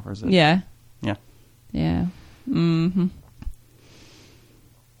ECC offers it. Yeah. Yeah. Yeah. Mm-hmm.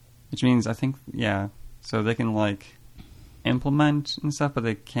 Which means I think so they can like implement and stuff, but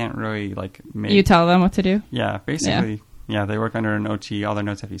they can't really like make. You tell them what to do? Yeah, basically. Yeah, they work under an OT. All their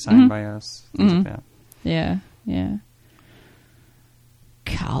notes have to be signed by us. Things like that. Yeah. Yeah.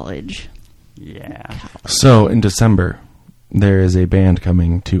 College. Yeah. So in December, there is a band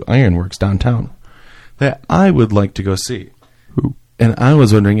coming to Ironworks downtown that I would like to go see. And I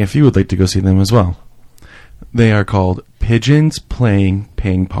was wondering if you would like to go see them as well. They are called Pigeons Playing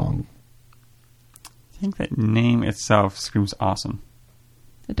Ping Pong. I think that name itself screams awesome.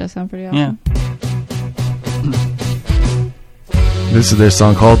 It does sound pretty awesome. Yeah. This is their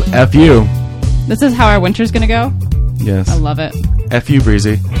song called F.U. This is how our winter's going to go. Yes. I love it. F.U.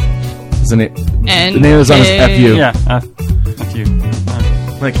 Breezy. Isn't it? And The name of the song is F.U. Yeah. F you.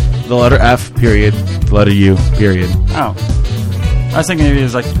 Like the letter F, period. The letter U, period. Oh. I was thinking maybe it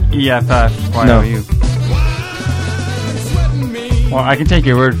was like EFF-YOU. Well, I can take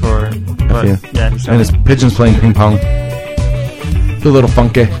your word for it. But F.U. yeah, And it's Pigeons Playing Ping Pong. They're a little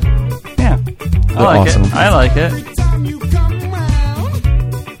funky. yeah. I They're like awesome. it. I like it. Time you come around,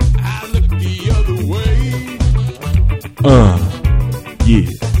 I look the other way. Yeah.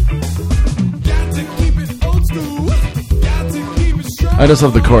 Got to keep it old school. Got to keep it strong. I just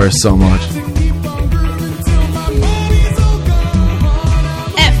love the chorus so much. Keep on grooving till my money's all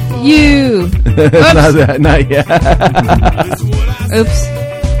gone. F you. not, that, not yet. This is what I say. Oops.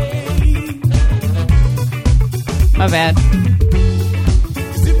 My bad.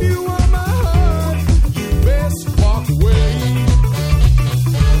 'Cause if you want my heart, you best walk away.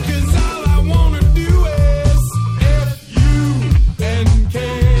 'Cause all I wanna do is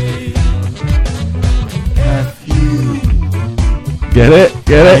F-U-N-K. Get it?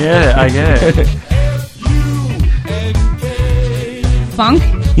 Get I it? get it. I get it. F-U-N-K. Funk?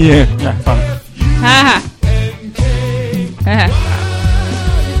 Yeah. Yeah, fun. Ha ha.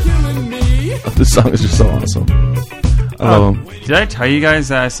 Killing me. This song is just so awesome. I love them. Did I tell you guys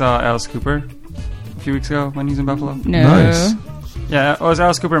that I saw Alice Cooper a few weeks ago when he was in Buffalo? No. Nice. Yeah, it was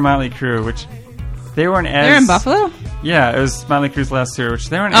Alice Cooper and Motley Crue, which they weren't as... They're in Buffalo? Yeah, it was Motley Crue's last tour, which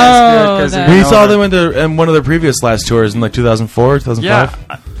they weren't Oh, as good because the- We saw them in one of their previous last tours in like 2004, 2005.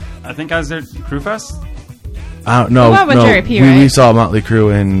 Yeah, I think I was there at Crew Fest. I don't know. The one with no, Jerry P, we right? saw Motley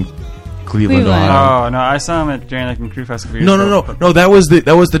Crue in Cleveland, Cleveland. Ohio. Oh no, I saw him at during like in Crew Fest. a few years No, ago. no. That was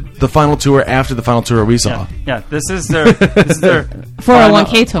the final tour after the final tour we saw. Yeah, this is their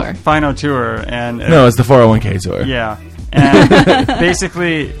 401k tour. final tour, and No, it's the 401k tour. yeah, and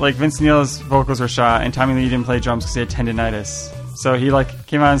basically like Vince Neil's vocals were shot, and Tommy Lee didn't play drums because he had tendinitis. So he like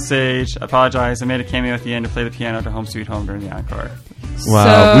came on stage, apologized, and made a cameo at the end to play the piano to "Home Sweet Home" during the encore.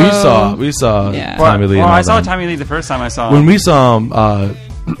 Wow, So- we saw Yeah. Tommy Lee. Well, and all I saw them. Tommy Lee the first time I saw him. When we saw him,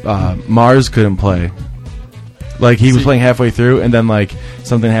 Mars couldn't play. Like he was See- playing halfway through, and then like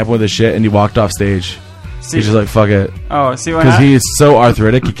something happened with his shit, and he walked off stage. See- He's just like, "Fuck it," oh, see when because I, he is so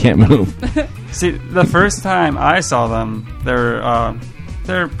arthritic, he can't move. see the first time I saw them,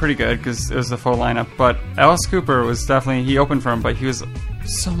 they're pretty good because it was the full lineup. But Alice Cooper was definitely he opened for him, but he was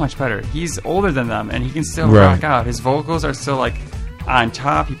so much better. He's older than them, and he can still Right. rock out. His vocals are still like on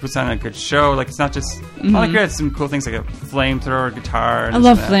top. He puts on a good show. Like it's not just. I like had some cool things like a flamethrower guitar. And I this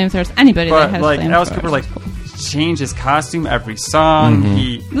love and that. flamethrowers. Anybody that But has like flamethrowers. Alice Cooper, like changed his costume every song.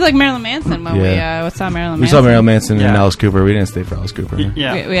 He It was like Marilyn Manson when Yeah. we saw Marilyn We Manson. saw Marilyn Manson and Yeah. Alice Cooper. We didn't stay for Alice Cooper.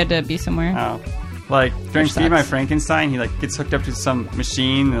 yeah. We had to be somewhere. Oh. Like during Which Steve My sucks. Frankenstein, he like gets hooked up to some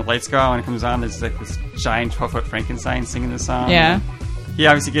machine, and the lights go out, and it comes on. There's like this giant 12-foot Frankenstein singing the song. Yeah. He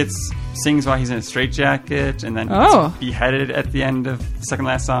obviously sings while he's in a straitjacket, and then Oh. gets beheaded at the end of the second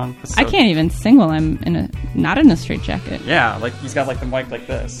last song. I can't even sing while I'm not in a straitjacket. Yeah, like he's got like the mic like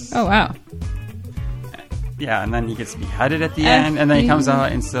this. Oh wow. yeah, and then he gets beheaded at the end, and then he comes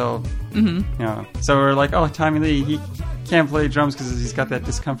out and still, you know. So we're like, oh, Tommy Lee, he can't play drums because he's got that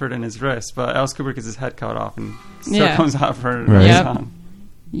discomfort in his wrist, but Alice Cooper gets his head cut off and still comes out for Right. the Yep. song.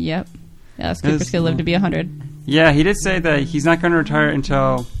 Yep. Alice Cooper's going to live to be 100. Yeah, he did say that he's not going to retire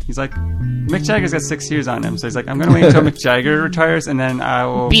until he's like, Mick Jagger's got 6 years on him, so he's like, I'm going to wait until Mick Jagger retires, and then I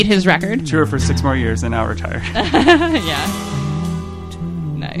will Beat his record. tour for 6 more years, and I'll retire. Yeah.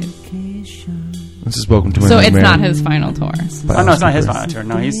 Nice. This is Welcome to My So it's Nightmare. not his final tour. Oh no, it's not his final tour.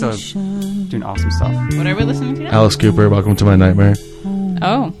 No, he's still doing awesome stuff. What are we listening to now? Alice Cooper, Welcome to My Nightmare.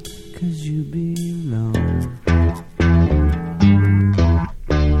 Oh.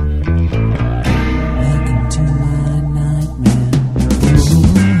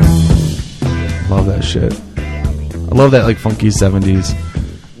 Love that shit. I love that like funky 70s.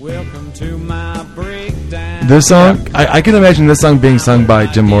 Welcome to my breakdown. This song, I can imagine this song being sung by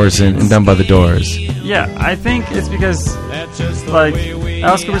Jim Morrison and done by The Doors. Yeah, I think it's because That's just the like way we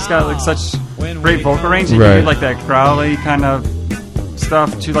Alice Cooper's got like such great vocal range. He Right. can do like that growly kind of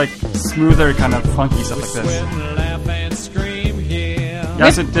stuff to like smoother kind of funky stuff like this. laugh and scream here. He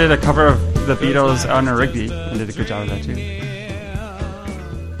also did a cover of the Beatles' Eleanor Rigby and did a good job of that too.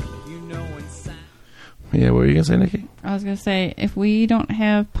 Yeah, what were you going to say, Nikki? I was going to say, if we don't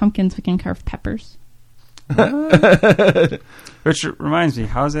have pumpkins, we can carve peppers. Which reminds me,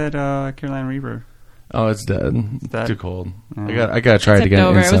 how's that Carolina Reaper? Oh, it's dead. Dead? Too cold. Yeah. I gotta try it Tipped again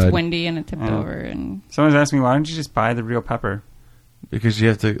over. inside. It was windy and it tipped Yeah. over. And Someone's asking me, why don't you just buy the real pepper? Because you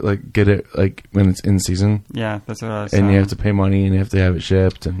have to like get it like when it's in season, Yeah, that's what I was and telling you have to pay money, and you have to have it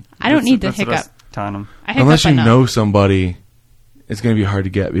shipped. And I don't need to that's what I was hiccup. telling him. I hiccup unless you enough. know somebody, it's going to be hard to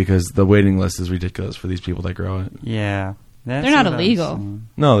get because the waiting list is ridiculous for these people that grow it. Yeah. That's They're not what I was illegal. saying.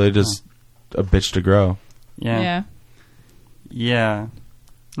 No, they're just a bitch to grow. Yeah. Yeah.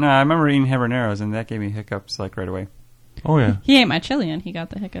 No, I remember eating habaneros, and that gave me hiccups like right away. Oh yeah. He ate my chili and he got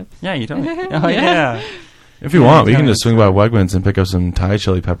the hiccups. Yeah, you told me. Oh yeah. If you Yeah, want, we tell can me. just swing by Wegmans and pick up some Thai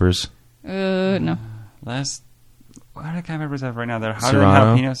chili peppers. No. Last. What kind of peppers I have right now? They're hotter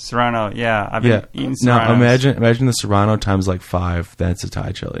Serrano? than jalapenos. Serrano. Yeah, I've been eating Now Serranos. imagine the Serrano times like 5. That's a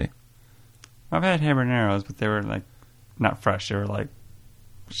Thai chili. I've had habaneros, but they were like not fresh. They were like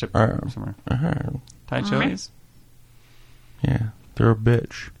shipped from somewhere. Thai chilies. Yeah, they're a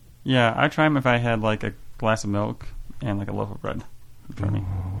bitch. Yeah, I'd try them if I had like a glass of milk and like a loaf of bread in front of me.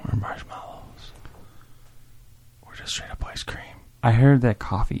 Or marshmallows. Or just straight up ice cream. I heard that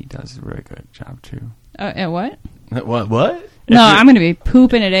coffee does a really good job too. What? What? No, I'm going to be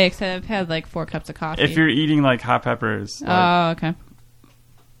pooping today because I've had like 4 cups of coffee. If you're eating like hot peppers, like, Oh, okay.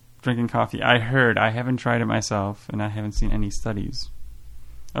 drinking coffee, I heard. I haven't tried it myself, and I haven't seen any studies.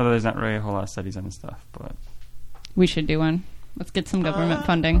 Although there's not really a whole lot of studies on this stuff, but We should do one. Let's get some government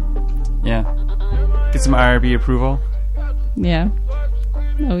funding. yeah, get some IRB approval. Yeah.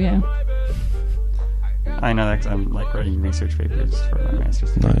 Oh, yeah. I know that 'cause I'm like writing research papers for my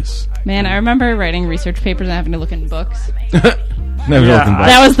master's. Nice. Man, I remember writing research papers and having to look in books. Never Yeah, looking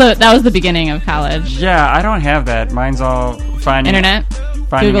back. That was the beginning of college. Yeah, I don't have that. Mine's all finding Internet,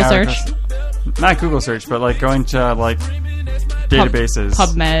 finding Google articles. search, Not Google search, but like going to like databases,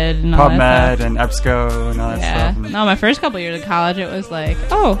 PubMed, and all that PubMed stuff. and EBSCO and all that Yeah. stuff. And- No, my first couple years of college, it was like,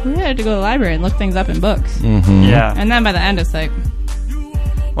 oh, we had to go to the library and look things up in books. Mm-hmm. Yeah. And then by the end, it's like,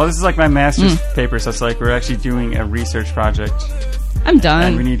 Well, this is like my master's paper, so it's like we're actually doing a research project, I'm done.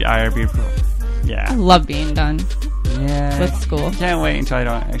 and we need IRB approval. I Yeah. love being done Yeah. with school. Can't wait until I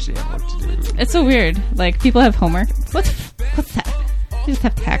don't actually have work to do. It's so weird. Like, people have homework. What's that? You just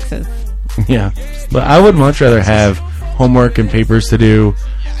have taxes. Yeah. But I would much rather have homework and papers to do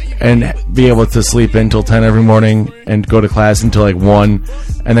and be able to sleep until 10 every morning and go to class until like 1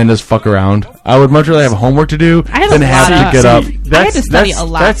 and then just fuck around. I would much rather have homework to do I had a than have lot to of- get up. I had to study a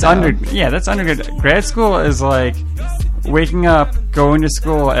lot, That's though. that's undergrad. Grad school is like waking up, going to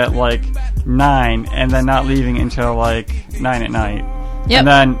school at like 9, and then not leaving until like 9 at night. Yep. And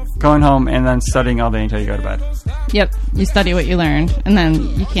then going home and then studying all day until you go to bed. Yep. You study what you learned, and then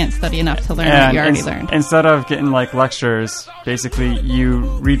you can't study enough to learn what you already learned. Instead of getting like lectures, basically you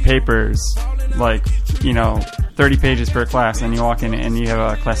read papers, like 30 pages per class, and you walk in and you have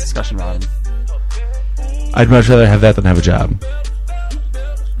a class discussion about them. I'd much rather have that than have a job.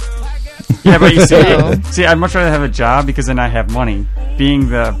 Yeah, but you So- see, I'd much rather have a job because then I have money. Being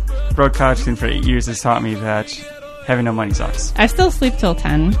the broke college student for 8 years has taught me that having no money sucks. I still sleep till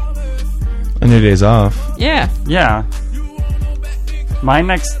 10. On your days off. Yeah. Yeah. My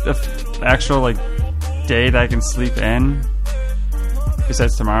next actual like day that I can sleep in,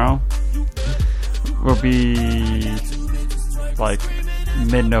 besides tomorrow, will be like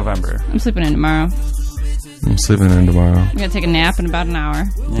mid-November. I'm sleeping in tomorrow. I'm sleeping in tomorrow. I'm gonna take a nap in about an hour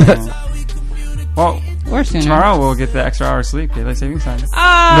Yeah. Well, or sooner. tomorrow we'll get the extra hour of sleep. Daylight savings time.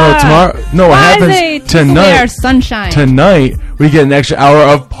 No, tomorrow. No, what Why happens they take away our tonight? sunshine? Tonight we get an extra hour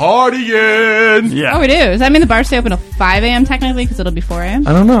of partying. Yeah. Oh, we do. Does that mean the bars stay open till 5 a.m. technically? Because it'll be 4 a.m.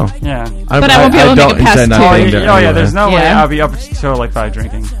 I don't know. Yeah. But I won't be able to make don't it past intend on 2. Oh, being yeah, there oh, yeah. anyway. There's no way Yeah. I'll be up until like 5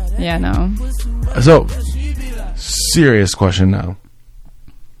 drinking. Yeah, no. So, serious question now.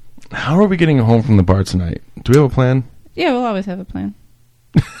 How are we getting home from the bar tonight? Do we have a plan? Yeah, we'll always have a plan.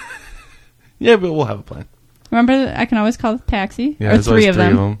 Yeah, but we'll have a plan. Remember, I can always call the taxi. Yeah, or there's always 3 of three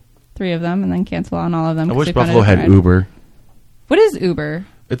them. of them. 3 of them, and then cancel on all of them. I 'cause wish they found a Buffalo had different ride. Uber. What is Uber?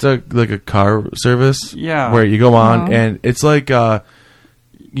 It's like a car service. Yeah. Where you go on Oh. and it's like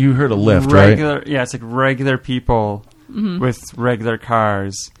you heard of Lyft, right? Regular, yeah, it's like regular people with regular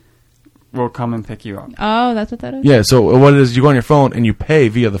cars will come and pick you up. Oh, that's what that is? Yeah. So what it is, you go on your phone and you pay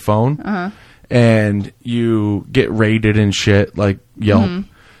via the phone, Uh-huh. and you get rated and shit like Yelp. Mm-hmm.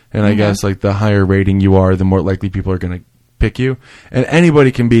 And I guess like the higher rating you are, the more likely people are going to pick you. And anybody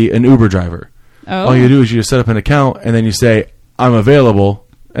can be an Uber driver. Oh. All you do is you just set up an account and then you say, I'm available.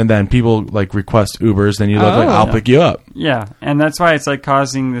 And then people like request Ubers. Then you're like, Oh. I'll pick you up. Yeah, and that's why it's like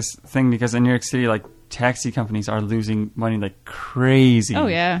causing this thing because in New York City, like taxi companies are losing money like crazy. Oh,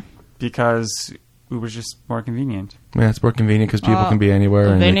 yeah. Because Uber's just more convenient. Yeah, it's more convenient because people Well, can be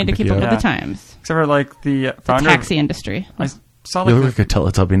anywhere. And They can need to pick keep you up with Yeah. the times. Except for like the The founder. taxi industry. I saw You like look like a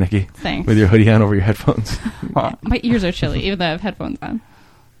Teletubby, Nikki. Thanks. With your hoodie on over your headphones. My ears are chilly, even though I have headphones on.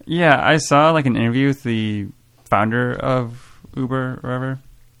 yeah, I saw like an interview with the founder of Uber or whatever,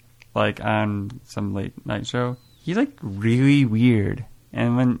 like on some late night show. He's like really weird,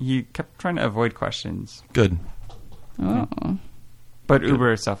 and when he kept trying to avoid questions, Good. Oh, but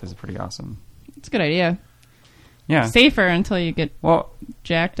Uber itself is pretty awesome. it's a good idea. Yeah. Safer until you get Well,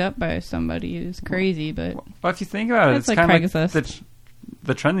 jacked up by somebody who's crazy, but well, if you think about it, It's it's like kind of Craigslist. like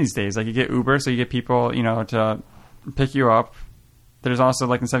the trend these days. Like you get Uber, so you get people, to pick you up. There's also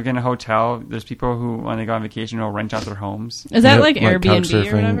like instead of getting a hotel, there's people who when they go on vacation will rent out their homes. is that Yep, like like Airbnb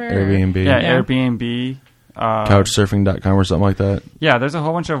Couchsurfing, or whatever? Airbnb. Yeah, Yeah. Airbnb. Couchsurfing.com or something like that. Yeah, there's a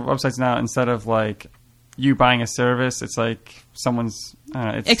whole bunch of websites now. Instead of like you buying a service, it's like someone's.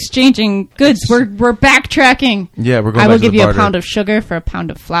 It's, Exchanging goods. We're backtracking. Yeah, we're going I will back to give the you a barter. pound of sugar for a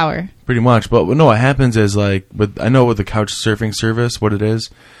pound of flour. Pretty much. But no, what happens is like I know with the couch surfing service, what it is,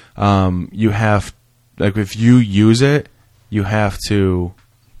 you have like if you use it, you have to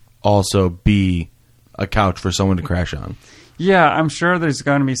also be a couch for someone to crash on. yeah, I'm sure there's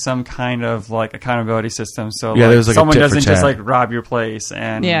going to be some kind of like accountability system. So Yeah, like, there's, like, a someone tit for doesn't just tat. like rob your place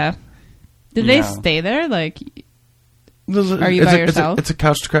and Yeah. Did you they know. stay there? Like, Are you by yourself? It's a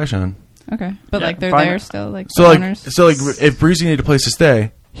couch to crash on. okay, but Yeah, like they're fine. there still. Like So the like, owners? if Breezy needed a place to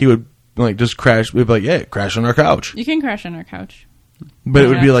stay, he would like just crash. We'd be like, yeah, crash on our couch. You can crash on our couch. But it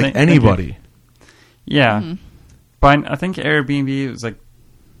would be Yeah. like Thank you. anybody. Yeah, Mm-hmm. but I think Airbnb was like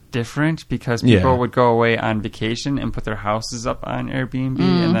different because people Yeah. would go away on vacation and put their houses up on Airbnb,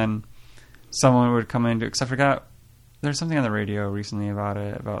 Mm. and then someone would come in. Because I forgot, there's something on the radio recently about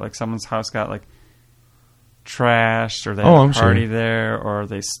it about like someone's house got like trashed, or they had Oh, a I'm sure. party there, or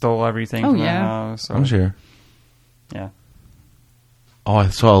they stole everything Oh, from yeah. the house. Or, I'm sure. Yeah, Oh, I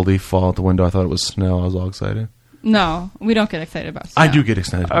saw a leaf fall out the window. I thought it was snow. I was all excited. No, we don't get excited about I snow. do get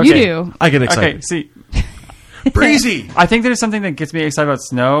excited. Okay. You do. I get okay. excited. See, Breezy. I think there's something that gets me excited about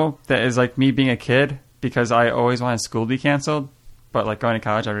snow that is like me being a kid because I always wanted school to be canceled, but like going to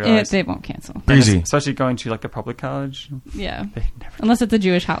college, I realized, They won't cancel. and Breezy. especially going to like a public college, Yeah, they never. unless it's a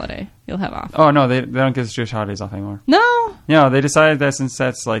Jewish holiday, you'll have off. Oh no, they don't give us Jewish holidays off anymore. No, No, they decided that since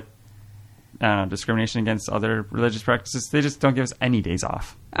that's like I don't know, discrimination against other religious practices, they just don't give us any days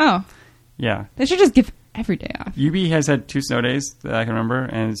off. oh, Yeah, they should just give every day off. UB has had 2 snow days that I can remember,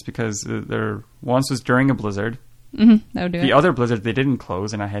 and it's because there once was during a blizzard. Mm-hmm, that would do The it. other blizzard they didn't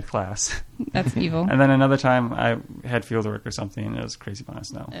close, and I had class. That's evil. And then another time I had field work or something, and it was crazy amount of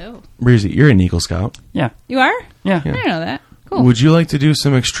snow. Oh, Breezy, you're an Eagle Scout. Yeah, you are? yeah. I didn't know that. Cool. Would you like to do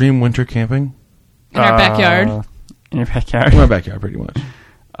some extreme winter camping? In our backyard. In your backyard. In my backyard, pretty much.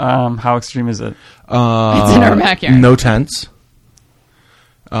 How extreme is it? It's in our backyard. No tents.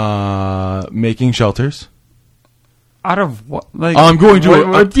 Making shelters. Out of what? Like, I'm going to-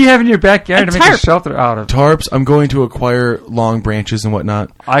 What do you have in your backyard A to make a tarp. shelter out of? Tarps. I'm going to acquire long branches and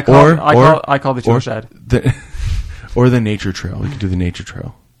whatnot. I call the tool shed. Or the nature trail. We could do the nature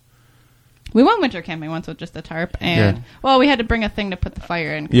trail. We went winter camping once with just a tarp, and Yeah. well, we had to bring a thing to put the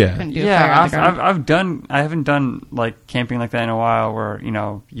fire in. 'cause Yeah. we couldn't do a fire Yeah, on the ground. I haven't done like camping like that in a while. Where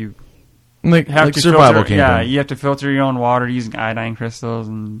you Like have to survival filter, camping. Yeah, you have to filter your own water using iodine crystals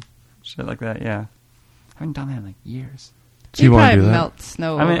and shit like that. Yeah. haven't done that in like years. Do you want to probably do that? melt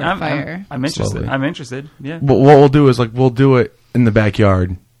snow I mean, over fire. I'm interested. Slowly. I'm interested. Yeah. But what we'll do is we'll do it in the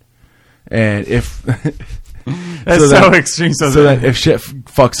backyard, and if That's so extreme. so that if shit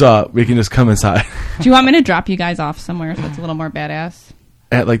fucks up, we can just come inside Do you want me to drop you guys off somewhere so it's a little more badass?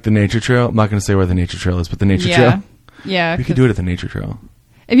 at like the nature trail. I'm not going to say where the nature trail is, but the nature Yeah. trail. Yeah. We could do it at the nature trail.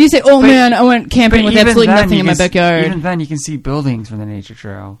 If you say, "Oh man, I went camping with even absolutely then, nothing you in my can backyard," Even then, you can see buildings from the nature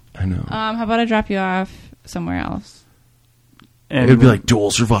trail. I know. how about I drop you off somewhere else, And It'd be like dual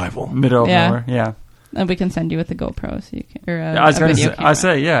survival. middle of Yeah. nowhere. Yeah. and we can send you with the GoPro, so you can, or I was a going video to camera.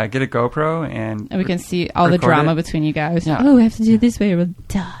 say, yeah, get a GoPro and And we can see all the record drama it. between you guys. Yeah. Oh, we have to do it this way or we'll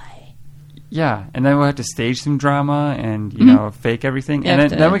die. yeah, and then we'll have to stage some drama and you Mhm. know fake everything, You and have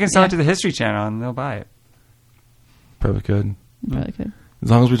then, to- then we can sell yeah. it to the History Channel and they'll buy it. Probably could. You probably could. As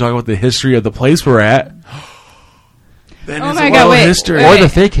long as we talk about the history of the place we're at. Then Oh it's my a God, little wait. history. Wait. Or the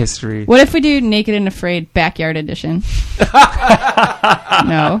fake history. What if we do Naked and Afraid Backyard Edition?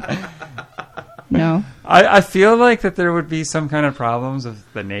 No. No. I feel like that there would be some kind of problems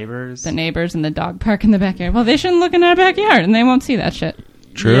with the neighbors. The neighbors and the dog park in the backyard. Well, they shouldn't look in our backyard and they won't see that shit.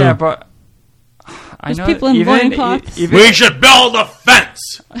 True. Yeah, but I There's know people in loincloths. even, should build a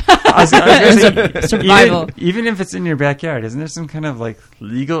fence. I was gonna say, Survival. even if it's in your backyard, isn't there some kind of like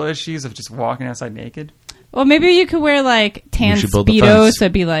legal issues of just walking outside naked? Well, maybe you could wear like tan should build a Speedos, fence. so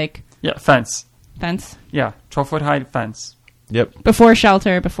it'd be like Yeah, fence. fence. Yeah, 12-foot high fence. Yep. Before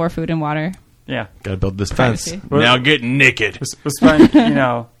shelter, before food and water. Yeah, Got to build this fence. Privacy. Now get naked. we'll spend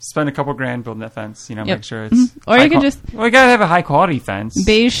spend a couple grand building that fence. You know, Yep. make sure it's. Mhm. Or high you could just- Well, you gotta have a high quality fence.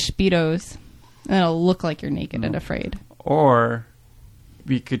 Beige Speedos. And it'll look like you're naked and afraid. Or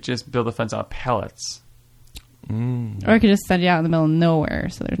we could just build a fence out of pellets. Or you could just set it out in the middle of nowhere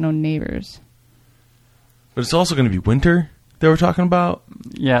so there's no neighbors. But it's also going to be winter that we're talking about.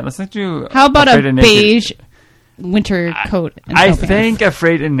 Yeah, let's not do. How about Afraid a and Naked. beige winter coat? And I snow pants? think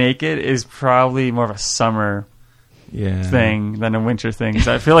Afraid and Naked is probably more of a summer Yeah. thing than a winter thing. 'Cause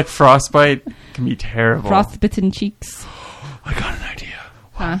I feel like frostbite can be terrible. Frostbitten cheeks. I got an idea.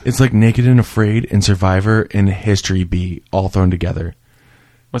 Huh? It's like Naked and Afraid and Survivor and History Bee all thrown together.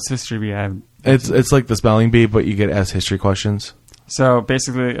 What's history we have? It's like the spelling bee, but you get asked history questions. So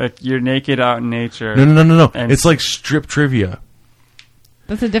basically, you're naked out in nature. No. And- It's like strip trivia.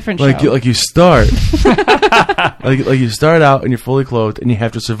 That's a different Like show. you start, like you start out and you're fully clothed and you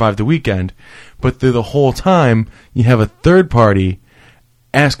have to survive the weekend, but through the whole time you have a third party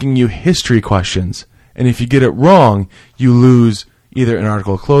asking you history questions, and if you get it wrong, you lose either an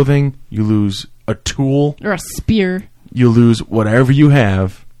article of clothing, you lose a tool, or a spear. you lose whatever you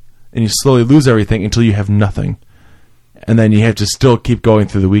have, and you slowly lose everything until you have nothing, and then you have to still keep going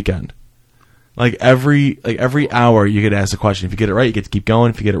through the weekend. Like every hour, you get asked a question. If you get it right, you get to keep going.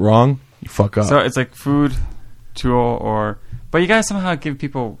 If you get it wrong, you fuck up. So it's like food, tool, but you gotta somehow give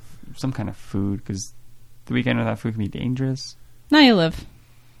people some kind of food because the weekend without food can be dangerous. No, you live.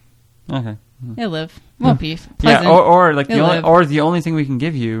 Okay. You live. Won't be pleasant. Yeah, or like You'll live. the only thing we can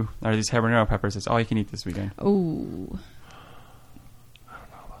give you are these habanero peppers. It's all you can eat this weekend. Ooh. I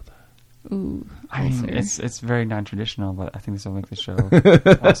don't know about that. Ooh. I mean, ulcer. it's very non-traditional, but I think this will make the show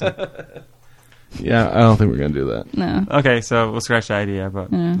awesome. Yeah, I don't think we're gonna do that. No. Okay, so we'll scratch the idea, but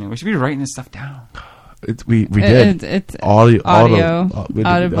Yeah. we should be writing this stuff down. We did It's audio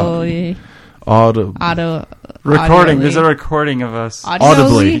audibly. auto Recording. There's a Audiobly. recording of us.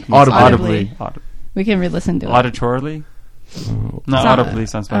 Audibly. Audibly. Audibly. We can re-listen to it. Auditorily? No, So- audibly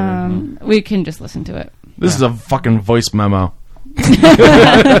sounds better. We can just listen to it. This is a fucking voice memo.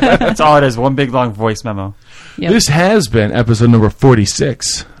 That's all it is. One big long voice memo. Yep. This has been episode number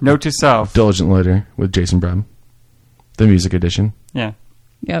 46, Note to self. Diligent Loiter with Jason Brem, the music edition. Yeah.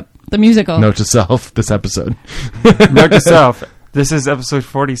 Yep. The musical. Note to self, this episode. Note to self. This is episode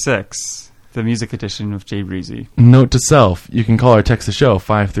 46, the music edition of Jay Breezy. Note to self, you can call or text the show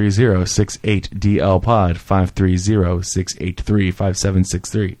 530-68-DL-POD,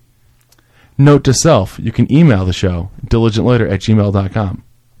 530-683-5763. Note to self, you can email the show, diligentloiter@gmail.com.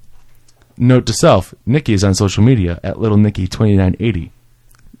 Note to self, Nikki is on social media at LittleNikki2980.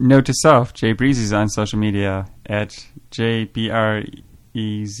 Note to self. Jay Breezy's on social media at JBREZE.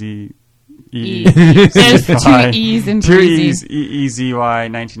 E. There's two E's in Two Breezy. E's, EEZY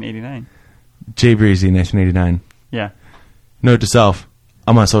 1989. J Breezy, 1989. Yeah. Note to self,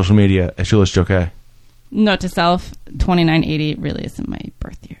 I'm on social media at Shulish Joke. Note to self, 2980 really isn't my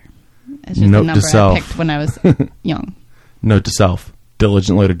birth year. It's just Note a to number self. I picked when I was young. Note to self,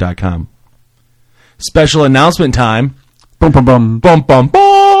 diligentloiter.com. Special announcement time. Boom, boom, boom. Bum, bum,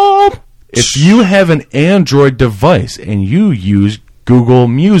 bum. If you have an Android device and you use Google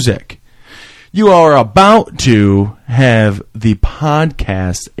Music, You are about to have the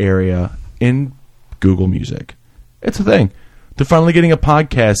podcast area in Google Music. It's a thing. They're finally getting a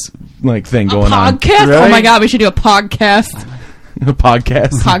podcast thing going on. Podcast? Really? Oh my god, we should do a podcast. A podcast.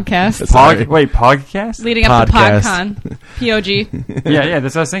 Podcast. Sorry. Wait, podcast? Leading up to Podcast. PodCon. POG. Yeah,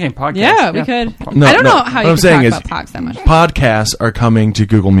 that's what I was thinking. Podcast. Yeah, we could. No, I don't no, know how what you I'm can saying talk is about Pogs that much. Podcasts are coming to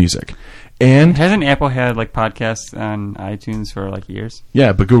Google Music. And Hasn't Apple had like podcasts on iTunes for like years?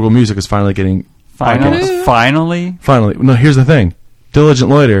 yeah, but Google Music is finally getting podcasts. Finally. Finally. No, here's the thing. Diligent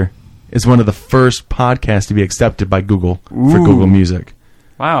Loiter is one of the first podcasts to be accepted by Google for Ooh. Google Music.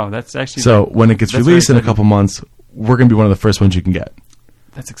 Wow, that's actually So when it gets that's released in very a couple months, we're going to be one of the first ones you can get.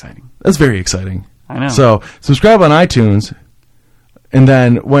 That's exciting. That's very exciting. I know. So subscribe on iTunes, and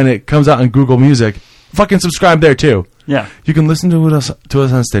then when it comes out on Google Music, fucking subscribe there too. Yeah, You can listen to us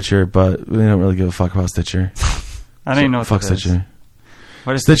on Stitcher, but we don't really give a fuck about Stitcher. I don't even know what Fuck that is. Stitcher.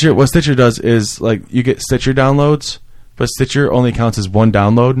 What is Stitcher. What Stitcher does is you get Stitcher downloads, but Stitcher only counts as one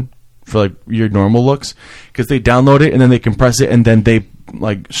download for your normal looks because they download it and then they compress it and then they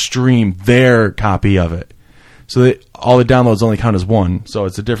stream their copy of it. So all the downloads only count as one. So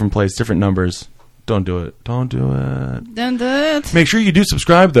it's a different place, different numbers. Don't do it. Don't do it. Dun, dun. Make sure you do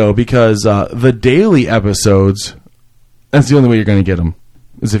subscribe though, because the daily episodes. That's the only way you're going to get them.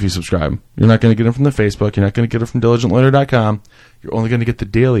 Is if you subscribe. You're not going to get them from the Facebook. You're not going to get them from diligentloiter.com. You're only going to get the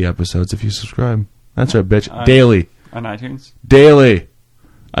daily episodes if you subscribe. That's right, bitch. Daily. on iTunes? Daily.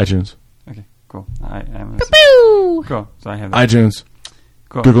 iTunes. Okay, cool. I am. Boo! Cool. So I have that. iTunes.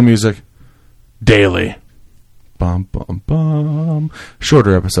 Cool. Google Music. Daily. Bum, bum, bum.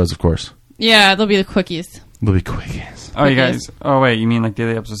 Shorter episodes, of course. Yeah, they'll be the quickies. They'll be quickies. Oh, you guys. Oh, wait. You mean like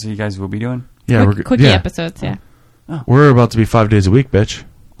daily episodes that you guys will be doing? Yeah, Quickie episodes, yeah. We're about to be 5 days a week, bitch.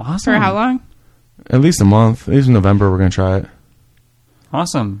 Awesome. For how long? At least a month. At least in November, we're going to try it.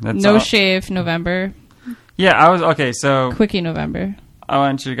 Awesome. That's No all- shave November. Yeah, I was okay. So Quickie November. I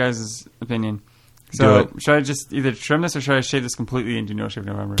want your guys' opinion. Do So it. should I just either trim this or should I shave this completely and do no shave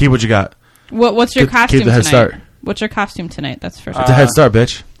November? Keep what you got. What's your Keep costume the head tonight? start. What's your costume tonight? That's first. It's a head start,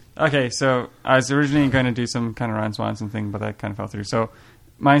 bitch. Okay, so I was originally going to do some kind of Ron Swanson thing, but that kind of fell through. So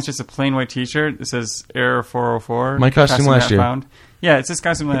mine's just a plain white T-shirt. It says Error 404. My costume last not year. Found. Yeah, it's this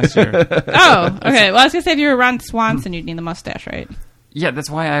costume last year. Oh, okay. Well, I was gonna say if you were Ron Swanson, you'd need the mustache, right? Yeah, that's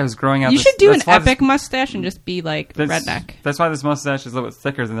why I was growing out. You this- should do an that's why epic mustache and just be like That's, redneck. That's why this mustache is a little bit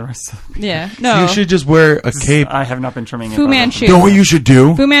thicker than the rest of the Yeah. No. You should just wear a This is- cape. I have not been trimming it. Fu but- Manchu. You know what you should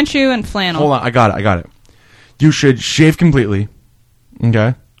do? Fu Manchu and flannel. Hold on, I got it. You should shave completely.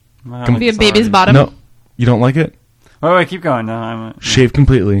 Okay? Well, Come- Be a it's baby's already- bottom. No, you don't like it? Wait, keep going. No, I'm. Shave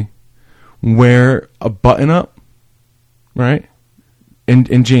completely. Wear a button up, right?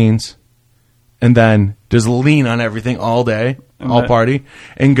 In jeans. And then just lean on everything all day, And all that- party,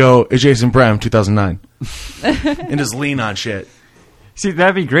 and go Jason Brem 2009. And just lean on shit. See,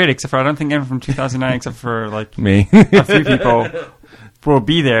 that'd be great. Except for I don't think anyone from 2009, except for like Me. a few people, will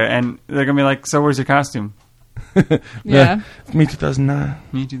be there, and they're gonna be like, "So, where's your costume?" Yeah. Me 2009.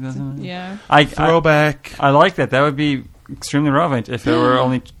 Me 2009. Yeah. I Throwback. I like that. That would be extremely relevant if it were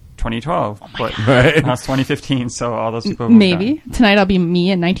only 2012. But Right. now it's 2015, so all those people. moved Maybe tonight I'll be me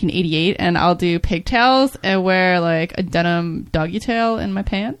in 1988, and I'll do pigtails and wear like a denim doggy tail in my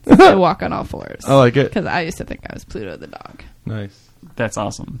pants and walk on all fours. I like it. Because I used to think I was Pluto the dog. Nice. on. That's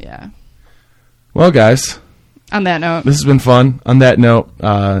awesome. Yeah. Well, guys, On that note, this has been fun. On that note,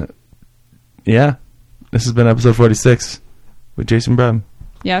 yeah, this has been episode 46 with Jason Brem.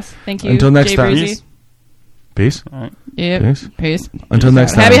 yes. Thank you. Until next Jay time. Breezy. Peace. Peace. All right. Yep. Peace. Peace. Until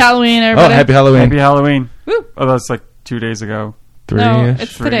next time. Happy Halloween, everybody. Oh, happy Halloween. Happy Halloween. Woo. Oh, that's like 2 days ago. Three-ish. No,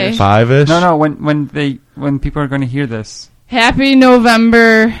 it's today. Five-ish. No. When people are going to hear this, Happy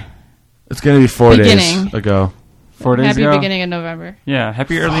November. It's going to be 4 Beginning. days ago. 4 days Happy ago. beginning of November. Yeah.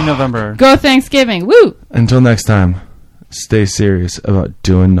 Happy early November. Go Thanksgiving. Woo. Until next time, stay serious about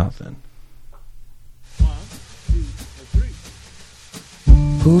doing nothing.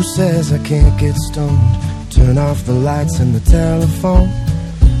 Who says I can't get stoned? Turn off the lights and the telephone.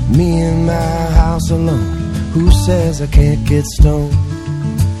 Me in my house alone. Who says I can't get stoned?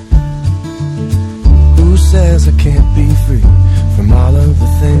 Who says I can't be free from all of the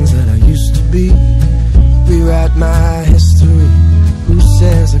things that I used to be? Rewrite my history. Who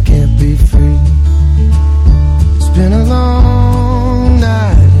says I can't be free? It's been a long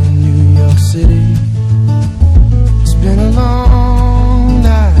night in New York City. It's been a long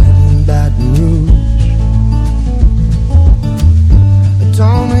night in Baton Rouge. I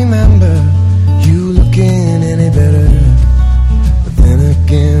don't remember you looking any better, but then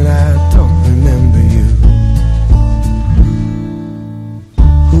again I don't remember you.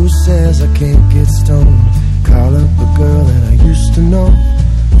 Who says I can't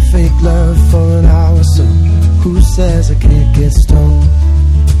says I can't get stoned?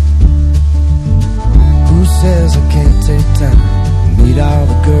 Who says I can't take time? Meet all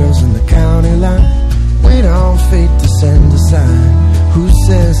the girls in the county line. Wait on fate to send a sign. Who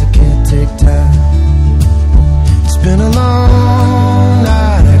says I can't take time? It's been a long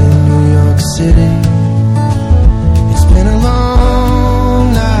night in New York City. It's been a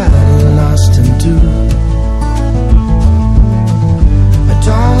long night in Austin too. I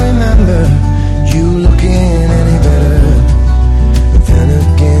don't remember you looking any better, but then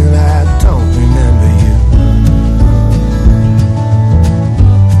again I don't remember you.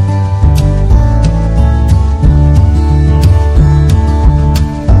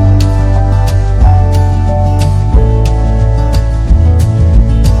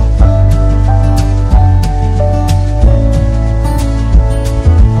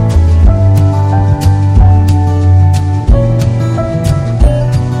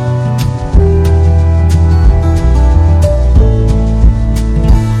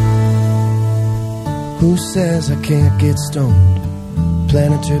 Who says I can't get stoned?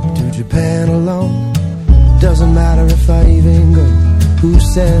 Plan a trip to Japan alone. Doesn't matter if I even go. Who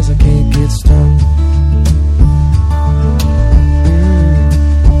says I can't get stoned?